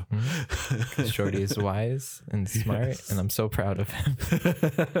speak. So Shorty is wise and smart, Yes. and I'm so proud of him.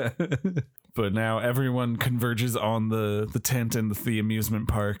 But now everyone converges on the tent in the amusement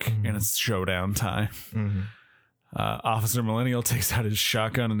park, and it's showdown time. Mm-hmm. Officer Millennial takes out his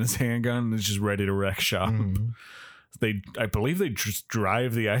shotgun and his handgun and is just ready to wreck shop. I believe they just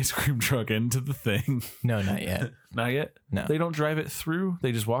drive the ice cream truck into the thing. No, not yet. Not yet? No. They don't drive it through?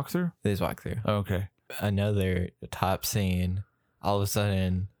 They just walk through? They just walk through. Oh, okay. Another top scene. All of a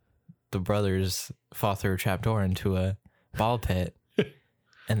sudden, the brothers fall through a trapdoor into a ball pit,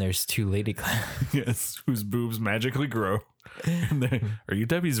 and there's two lady clowns. Yes, whose boobs magically grow. And are you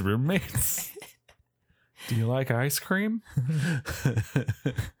Debbie's roommates? Do you like ice cream?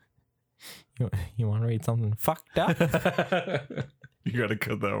 You want to read something fucked up? You gotta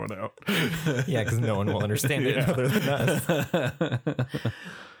cut that one out. Yeah, because no one will understand it other than us.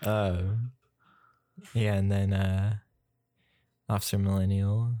 Yeah, and then Officer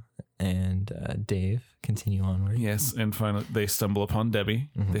Millennial and Dave continue onward. Yes, and finally they stumble upon Debbie.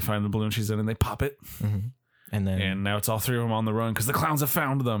 Mhm. They find the balloon she's in and they pop it. Mm-hmm. And then And now it's all three of them on the run because the clowns have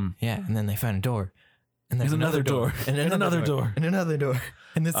found them. yeah, and then they find a door. And There's another door. And another door. And another door.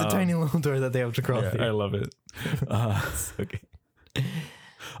 And it's a tiny little door that they have to crawl Yeah, through. I love it. Okay.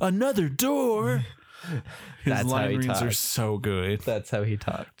 Another door. His That's how line he reads are talks. so good. That's how he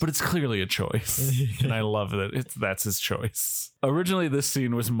talked. But it's clearly a choice. And I love that that's his choice. Originally, this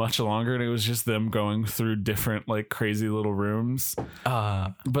scene was much longer and it was just them going through different, like, crazy little rooms.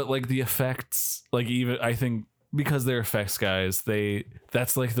 But, like, the effects, like, even, I think, because they're effects guys,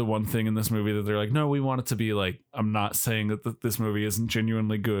 that's, like, the one thing in this movie that they're like, no, we want it to be, like, I'm not saying that this movie isn't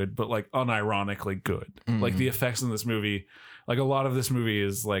genuinely good, but, like, unironically good. Like, the effects in this movie, like, a lot of this movie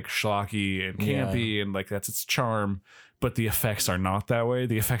is, like, schlocky and campy, and, like, that's its charm, but the effects are not that way.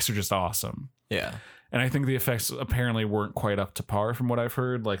 The effects are just awesome. Yeah. And I think the effects apparently weren't quite up to par from what I've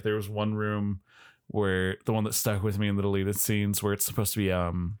heard. Like, there was one room where the one that stuck with me in the deleted scenes where it's supposed to be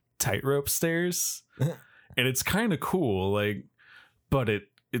tightrope stairs. And it's kind of cool, like, but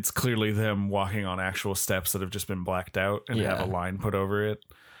it's clearly them walking on actual steps that have just been blacked out and have a line put over it.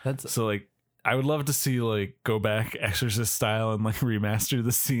 So, like, I would love to see, like, go back Exorcist style and, like, remaster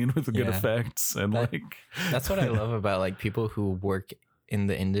the scene with the good effects. And, that's what I love about, like, people who work in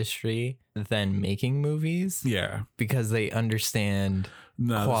the industry than making movies. Yeah. Because they understand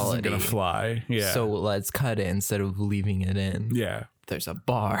quality. This isn't gonna fly. Yeah. So let's cut it instead of leaving it in. Yeah. There's a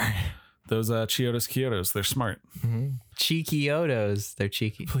bar. Those Chiodos Kyotos, they're smart. Cheeky Odos. They're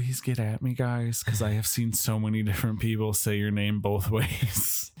cheeky. Please get at me, guys, because I have seen so many different people say your name both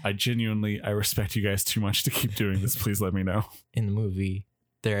ways. I respect you guys too much to keep doing this. Please let me know. In the movie,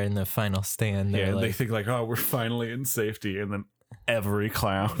 they're in the final stand. They're They think like, oh, we're finally in safety. And then every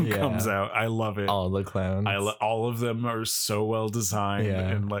clown comes out. I love it. all the clowns. All of them are so well designed. Yeah.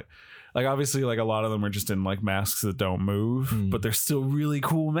 And like obviously, like a lot of them are just in like masks that don't move, but they're still really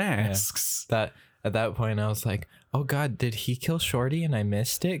cool masks. That at that point, I was like, "Oh God, did he kill Shorty?" And I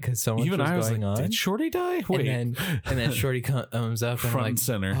missed it because so much Even was I was going like, on. did Shorty die? Wait, And then Shorty comes up and front I'm like, and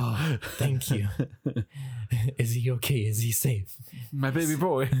center. "Oh, thank you. Is he okay? Is he safe?" My baby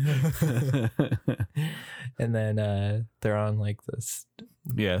boy. And then they're on like this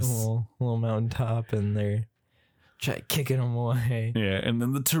Yes. little mountaintop, and they're try kicking them away. Yeah, and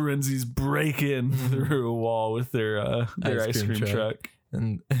then the Terenzis break in through a wall with their ice cream truck.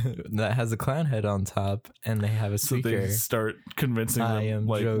 And that has a clown head on top, and they have a So speaker. they start convincing I them am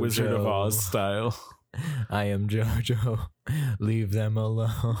like JoJo. Wizard of Oz style. I am JoJo. Leave them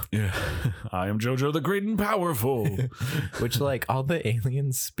alone. Yeah, I am JoJo the Great and Powerful. Which, like, all the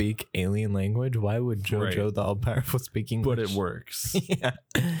aliens speak alien language. Why would JoJo, Right. the all powerful, speak English? But it works. Yeah.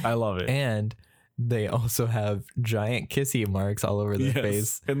 I love it. And they also have giant kissy marks all over their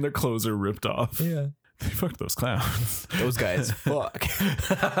face. And their clothes are ripped off. Yeah. They fucked those clowns. Those guys fuck.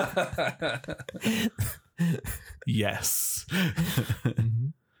 Yes.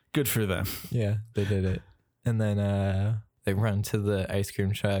 Mhm. Good for them. Yeah, they did it. And then they run to the ice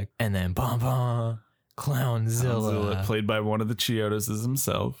cream truck, and then Clownzilla. Clownzilla, played by one of the Chiodos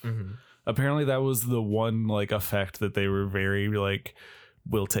himself. Mhm. Apparently that was the one like effect that they were very like,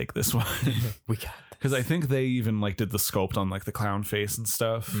 we'll take this one. We got Because I think they even like did the sculpt on like the clown face and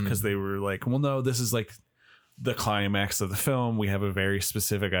stuff. Because they were like, well, no, this is like the climax of the film. We have a very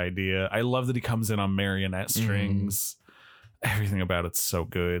specific idea. I love that he comes in on marionette strings. Everything about it's so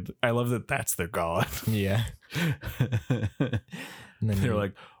good. I love that that's their god. Yeah. And then They're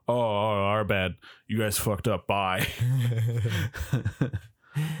like, oh, our bad. You guys fucked up. Bye.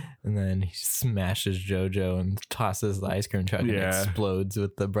 and then he smashes JoJo and tosses the ice cream truck and Yeah. explodes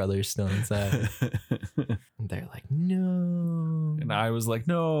with the brothers still inside. And they're like, no. And I was like,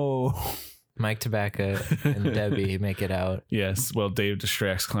 no. Mike Tobacco and Debbie make it out. Yes. Well, Dave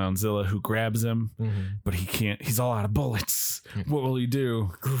distracts Clownzilla, who grabs him, but he can't. He's all out of bullets. What will he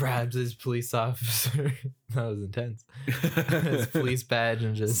do? Grabs his police officer. That was intense. His police badge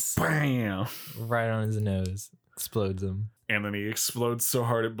and just Bam. right on his nose. Explodes him. And then he explodes so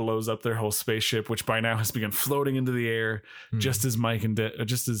hard it blows up their whole spaceship, which by now has begun floating into the air. Just as Mike and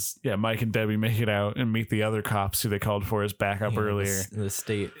Mike and Debbie make it out and meet the other cops who they called for as backup Yeah, earlier, The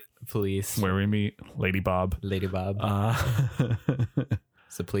state police. where we meet Lady Bob. Lady Bob.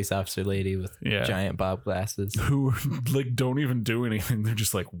 It's a police officer lady with Yeah. giant Bob glasses. Who like don't even do anything. They're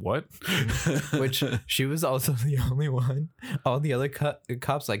just like, what? Which she was also the only one. All the other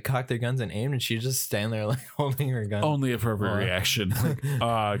cops like cocked their guns and aimed, and she just stand there like holding her gun. Only appropriate reaction.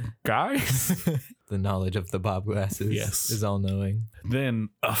 Like, guys. The knowledge of the Bob glasses Yes. is all knowing. Then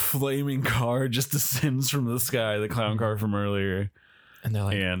a flaming car just descends from the sky, the clown car from earlier. And they're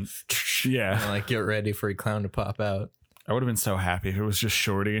like, And yeah, they're like, get ready for a clown to pop out. I would have been so happy if it was just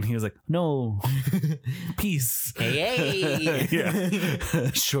Shorty and he was like, no, peace. Hey. Yeah.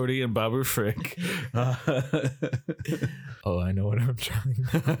 Shorty and Babu Frick. Oh, I know what I'm trying.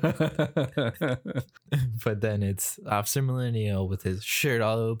 But then it's Officer Millennial with his shirt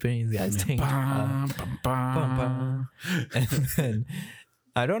all open. He's got his tank top. Bum, bum, bum. And then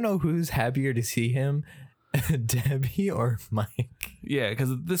I don't know who's happier to see him, Debbie or Mike. Yeah, because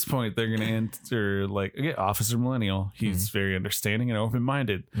at this point they're gonna enter like Officer Millennial. He's very understanding and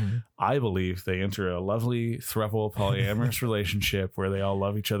open-minded. I believe they enter a lovely throuple polyamorous relationship where they all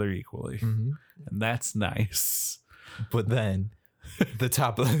love each other equally, and that's nice. But then the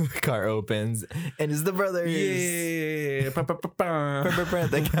top of the car opens and it's the brothers. Yeah,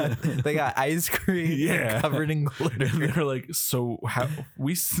 They got ice cream Yeah. covered in glitter. And they're like, so how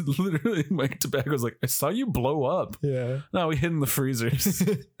literally Mike Tobacco's like, I saw you blow up. Yeah. No, we hid in the freezers.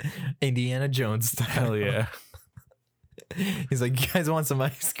 Indiana Jones style. Hell yeah. He's like, you guys want some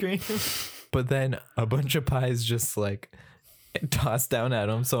ice cream? But then a bunch of pies just like tossed down at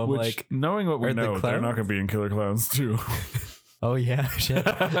him. So I'm Which, like, knowing what we are the know, they're not clowns? going to be in Killer Clowns too. oh yeah, shit.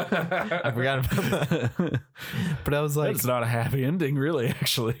 I forgot about that. But I was like, It's not a happy ending, really,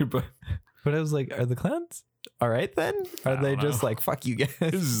 actually. But I was like, are the clowns all right then? Are they don't just know. like, fuck you guys?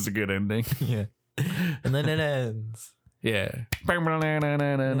 this is a good ending. Yeah. And then it ends. Yeah.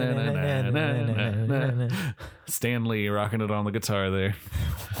 Stan Lee rocking it on the guitar there.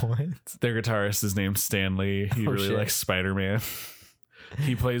 What? Their guitarist is named Stan Lee. He Oh, really shit. likes Spider-Man.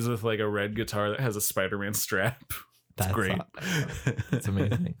 He plays with like a red guitar that has a Spider-Man strap. It's great. It's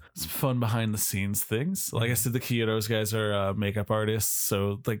amazing. Some fun behind the scenes things. Like I said, the Kyoto's guys are makeup artists,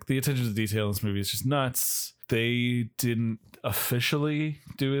 so like the attention to detail in this movie is just nuts. They didn't officially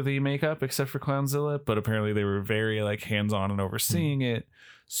do the makeup except for Clownzilla, but apparently they were very like hands-on and overseeing it.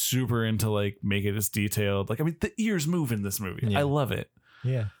 Super into like make it as detailed. Like I mean, the ears move in this movie. Yeah. I love it.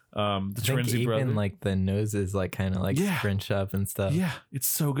 Yeah. The I think Terenzi even brother. like the noses like kind of like Yeah. scrunch up and stuff. Yeah, it's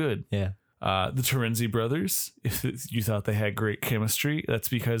so good. Yeah. The Terenzi brothers, if you thought they had great chemistry, that's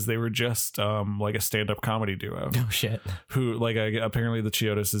because they were just like a stand-up comedy duo Oh shit. who like apparently the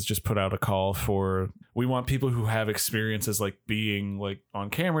Chiodos has just put out a call for, we want people who have experience as like being like on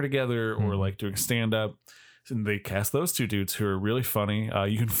camera together or like doing stand-up. And they cast those two dudes who are really funny.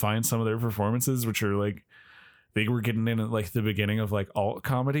 You can find some of their performances, which are like, they were getting in at like the beginning of like alt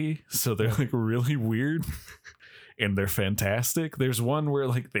comedy. So they're like really weird and they're fantastic. There's one where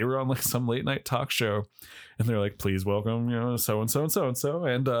like they were on like some late night talk show and they're like, please welcome, so-and-so and so-and-so.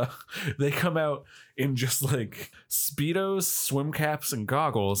 And they come out in just like Speedos, swim caps, and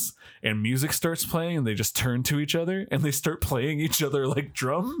goggles, and music starts playing and they just turn to each other and they start playing each other like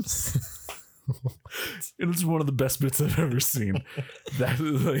drums. And it's one of the best bits I've ever seen.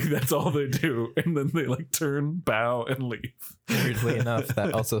 That's all they do, and then they like turn, bow, and leave. Weirdly enough,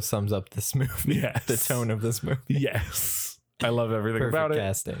 that also sums up this movie. Yes. The tone of this movie. Yes, I love everything Perfect about it.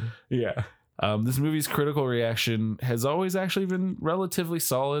 casting. Yeah. This movie's critical reaction has always actually been relatively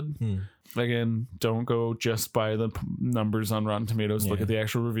solid. Again, don't go just by the numbers on Rotten Tomatoes. Look Yeah. at the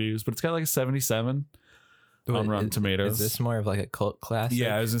actual reviews, but it's got like a 77 on Rotten Tomatoes. Is this more of like a cult classic?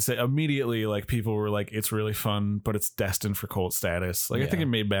 Yeah, I was gonna say immediately, like people were like, it's really fun, but it's destined for cult status. Like I think Yeah. it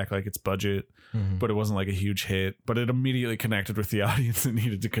made back like its budget, but it wasn't like a huge hit. But it immediately connected with the audience it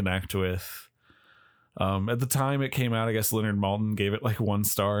needed to connect with. At the time it came out, I guess Leonard Maltin gave it like 1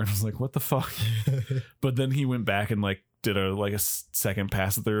 star and was like, what the fuck? But then he went back and like did a second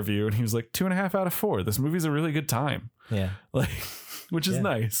pass at the review and he was like 2.5 out of 4. This movie's a really good time. Yeah. Like, which is Yeah.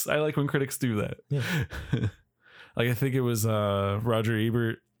 nice. I like when critics do that. Yeah. Like I think it was Roger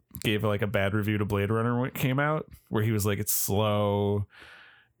Ebert gave like a bad review to Blade Runner when it came out, where he was like, it's slow,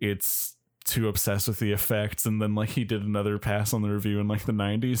 it's too obsessed with the effects, and then like he did another pass on the review in like the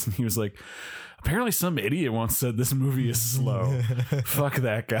 90s and he was like, apparently some idiot once said this movie is slow. Fuck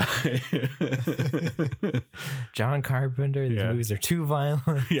that guy. John Carpenter, these Yeah. movies are too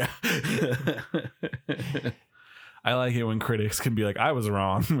violent. Yeah. I like it when critics can be like, I was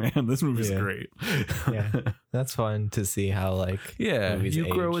wrong, man. This movie's Yeah. great. Yeah. That's fun to see how like Yeah, movies you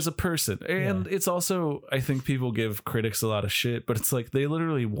grow age. as a person. And it's also, I think people give critics a lot of shit, but it's like they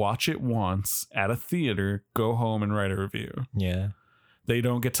literally watch it once at a theater, go home and write a review. Yeah. They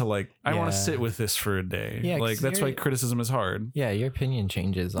don't get to like, I want to Yeah. sit with this for a day. Yeah, Like 'cause that's why you're- criticism is hard. Yeah, your opinion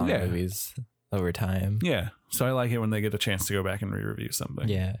changes on Yeah. movies over time. Yeah. So I like it when they get a chance to go back and re-review something.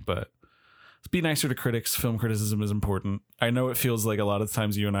 Yeah. But be nicer to critics. Film criticism is important. I know it feels like a lot of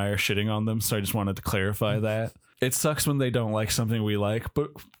times you and I are shitting on them, so I just wanted to clarify that. It sucks when they don't like something we like,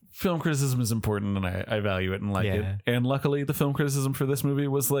 but film criticism is important and I value it and like Yeah. it. And luckily the film criticism for this movie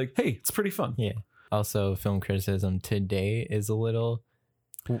was like, hey, it's pretty fun. Yeah. Also, film criticism today is a little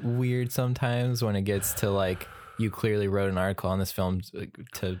weird sometimes when it gets to like, you clearly wrote an article on this film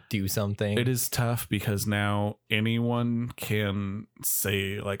to do something. It is tough because now anyone can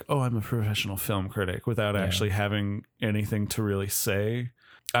say like, oh, I'm a professional film critic without actually having anything to really say.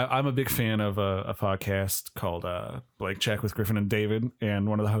 I'm a big fan of a podcast called Blank Check with Griffin and David. And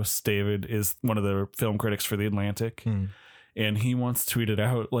one of the hosts, David, is one of the film critics for The Atlantic. And he once tweeted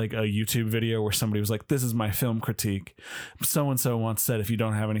out like a YouTube video where somebody was like, this is my film critique. So-and-so once said, if you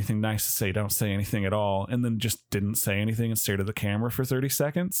don't have anything nice to say, don't say anything at all. And then just didn't say anything and stared at the camera for 30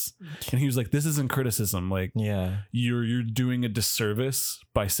 seconds. And he was like, this isn't criticism. Like, Yeah. you're doing a disservice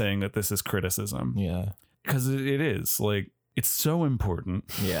by saying that this is criticism. Yeah. Because it is. Like, it's so important.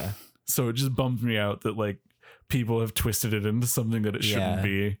 Yeah. So it just bums me out that like people have twisted it into something that it shouldn't Yeah.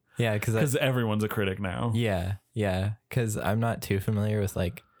 be. Yeah. Because everyone's a critic now. Yeah. Yeah. Because I'm not too familiar with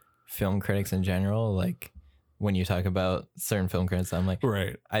like film critics in general. Like when you talk about certain film critics, I'm like,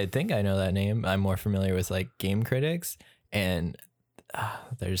 Right. I think I know that name. I'm more familiar with like game critics, and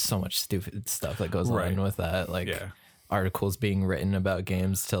there's so much stupid stuff that goes Right. on with that. Like Yeah. articles being written about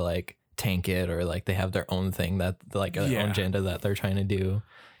games to like tank it, or like they have their own thing that like their Yeah. own agenda that they're trying to do.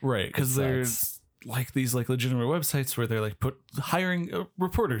 Right, because It there's like these like legitimate websites where they're like hiring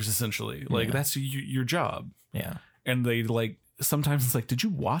reporters essentially. Like Yeah. that's your job, Yeah. and they like sometimes it's like, did you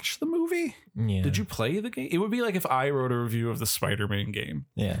watch the movie? Yeah. Did you play the game? It would be like if I wrote a review of the Spider-Man game.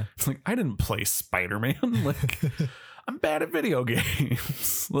 Yeah. It's like I didn't play Spider-Man. Like I'm bad at video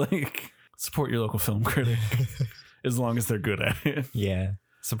games. Like support your local film critic as long as they're good at it. Yeah.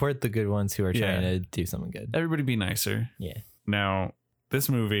 Support the good ones who are trying to do something good. Everybody be nicer. Yeah. Now, this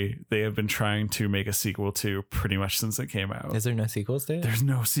movie, they have been trying to make a sequel to pretty much since it came out. Is there no sequels to it? There's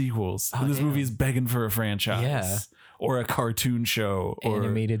no sequels. Oh, And this damn. movie is begging for a franchise. Yeah. Or a cartoon show. Or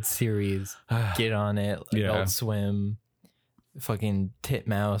Animated series. Get on it. Yeah. Adult Swim. Fucking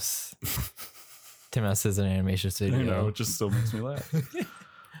Titmouse. Titmouse is an animation studio. I know, it just still makes me laugh.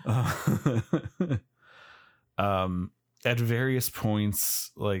 At various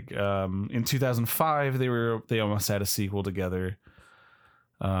points, like in 2005, they almost had a sequel together.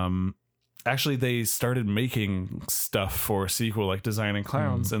 actually, they started making stuff for a sequel, like Designing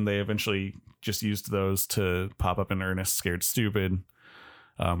Clowns, and they eventually just used those to pop up in Ernest Scared Stupid,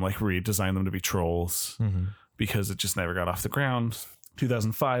 like redesign them to be trolls because it just never got off the ground.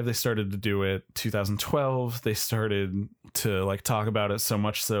 2005 they started to do it. 2012 they started to like talk about it so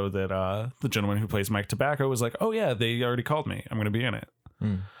much so that the gentleman who plays Mike Tobacco was like, oh yeah, they already called me, I'm gonna be in it.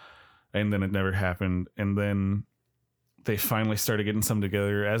 And then it never happened. And then they finally started getting some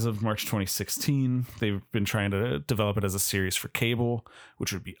together as of March 2016. They've been trying to develop it as a series for cable,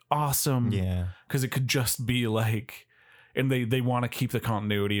 which would be awesome. Yeah. Because it could just be like, and they want to keep the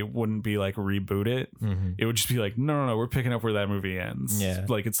continuity. It wouldn't be like reboot it. It would just be like, no, we're picking up where that movie ends. Yeah.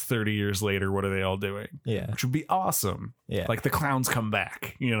 Like it's 30 years later. What are they all doing? Yeah. Which would be awesome. Yeah. Like the clowns come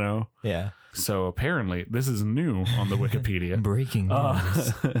back, you know? Yeah. So apparently this is new on the Wikipedia. Breaking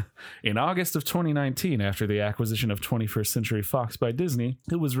news. In August of 2019, after the acquisition of 21st Century Fox by Disney,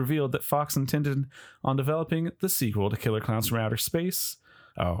 it was revealed that Fox intended on developing the sequel to Killer Clowns from Outer Space.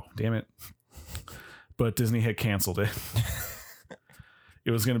 Oh, damn it. But Disney had canceled it.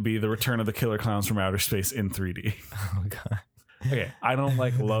 It was going to be the return of the Killer Clowns from Outer Space in 3D. Oh, God. Okay, I don't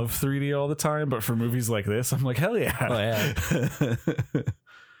like love 3D all the time, but for movies like this, I'm like, hell yeah. Oh, yeah.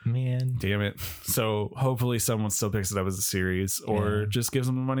 Man. Damn it. So hopefully someone still picks it up as a series or just gives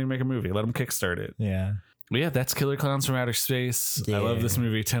them the money to make a movie. Let them kickstart it. Yeah. But yeah, that's Killer Clowns from Outer Space. I love this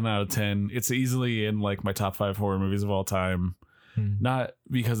movie, 10 out of 10. It's easily in like my top 5 horror movies of all time. Not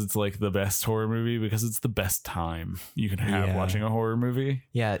because it's like the best horror movie, because it's the best time you can have watching a horror movie.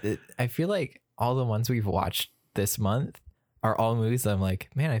 Yeah. I feel like all the ones we've watched this month are all movies that I'm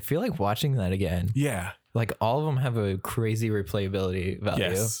like, man, I feel like watching that again. Yeah. Like all of them have a crazy replayability value.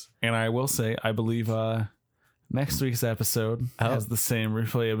 Yes. And I will say, I believe next week's episode has the same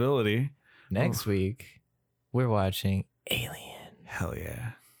replayability. Next week, we're watching Alien. Hell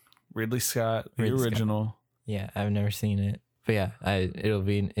yeah. Ridley Scott, the Ridley Scott. original. Yeah, I've never seen it. But yeah,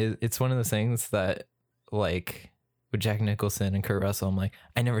 it's one of those things that like with Jack Nicholson and Kurt Russell, I'm like,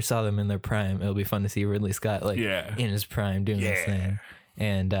 I never saw them in their prime. It'll be fun to see Ridley Scott like in his prime doing this thing.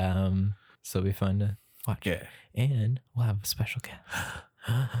 And so it'll be fun to watch. Yeah. And we'll have a special guest.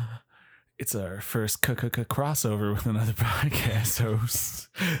 It's our first crossover with another podcast host.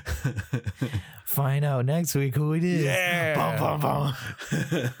 Find out next week who it is. Yeah. Bum, bum, bum.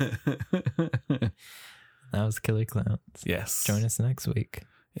 That was Killer Clowns. Yes. Join us next week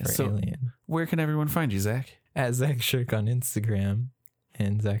for Alien. Where can everyone find you, Zach? At Zach Shirk on Instagram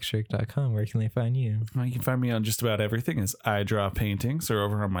and ZachShirk.com. Where can they find you? Well, you can find me on just about everything as I Draw Paintings or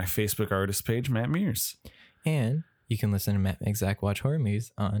over on my Facebook artist page, Matt Mears. And you can listen to Matt Makes Zach Watch Horror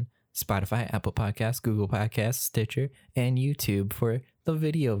Movies on Spotify, Apple Podcasts, Google Podcasts, Stitcher, and YouTube for the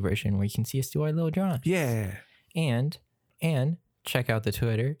video version where you can see us do our little drawing. Yeah. And check out the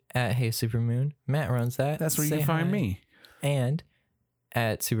Twitter at Hey Supermoon. Matt runs that. That's where you can find me. And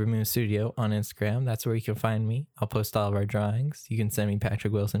at Supermoon Studio on Instagram. That's where you can find me. I'll post all of our drawings. You can send me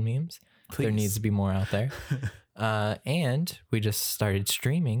Patrick Wilson memes. Please. There needs to be more out there. And we just started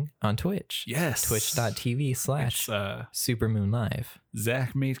streaming on Twitch. Yes. Twitch.tv/Supermoon Live.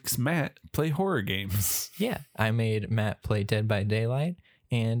 Zach makes Matt play horror games. Yeah. I made Matt play Dead by Daylight,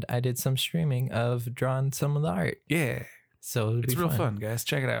 and I did some streaming of drawing some of the art. Yeah. So it's real fun, guys.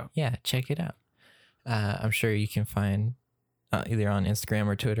 Check it out. Yeah, check it out. I'm sure you can find either on Instagram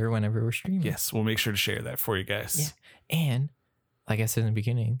or Twitter whenever we're streaming. Yes, we'll make sure to share that for you guys. Yeah. And like I said in the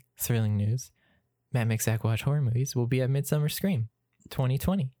beginning, thrilling news, Matt Makes Zach Watch Horror Movies will be at Midsummer Scream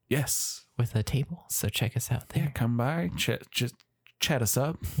 2020. Yes. With a table. So check us out there. Yeah, come by, just chat us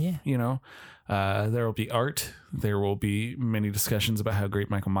up. Yeah. You know, there will be art. There will be many discussions about how great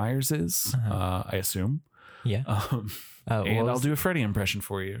Michael Myers is, I assume. Yeah. And I'll do a Freddy impression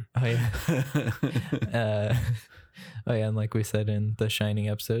for you. Oh, yeah. And like we said in the Shining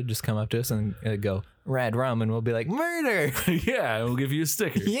episode, just come up to us and go, Rad Rum, and we'll be like, murder! Yeah, we'll give you a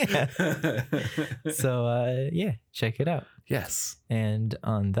sticker. Yeah. So, check it out. Yes. And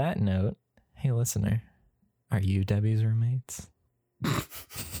on that note, hey, listener, are you Debbie's roommates?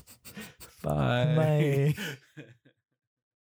 Bye. Bye.